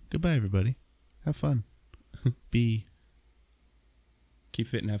 Yeah. Goodbye, everybody. Have fun. Keep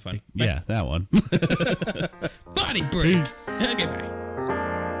fit and have fun. Yeah, that one. Body breaks. Okay, bye.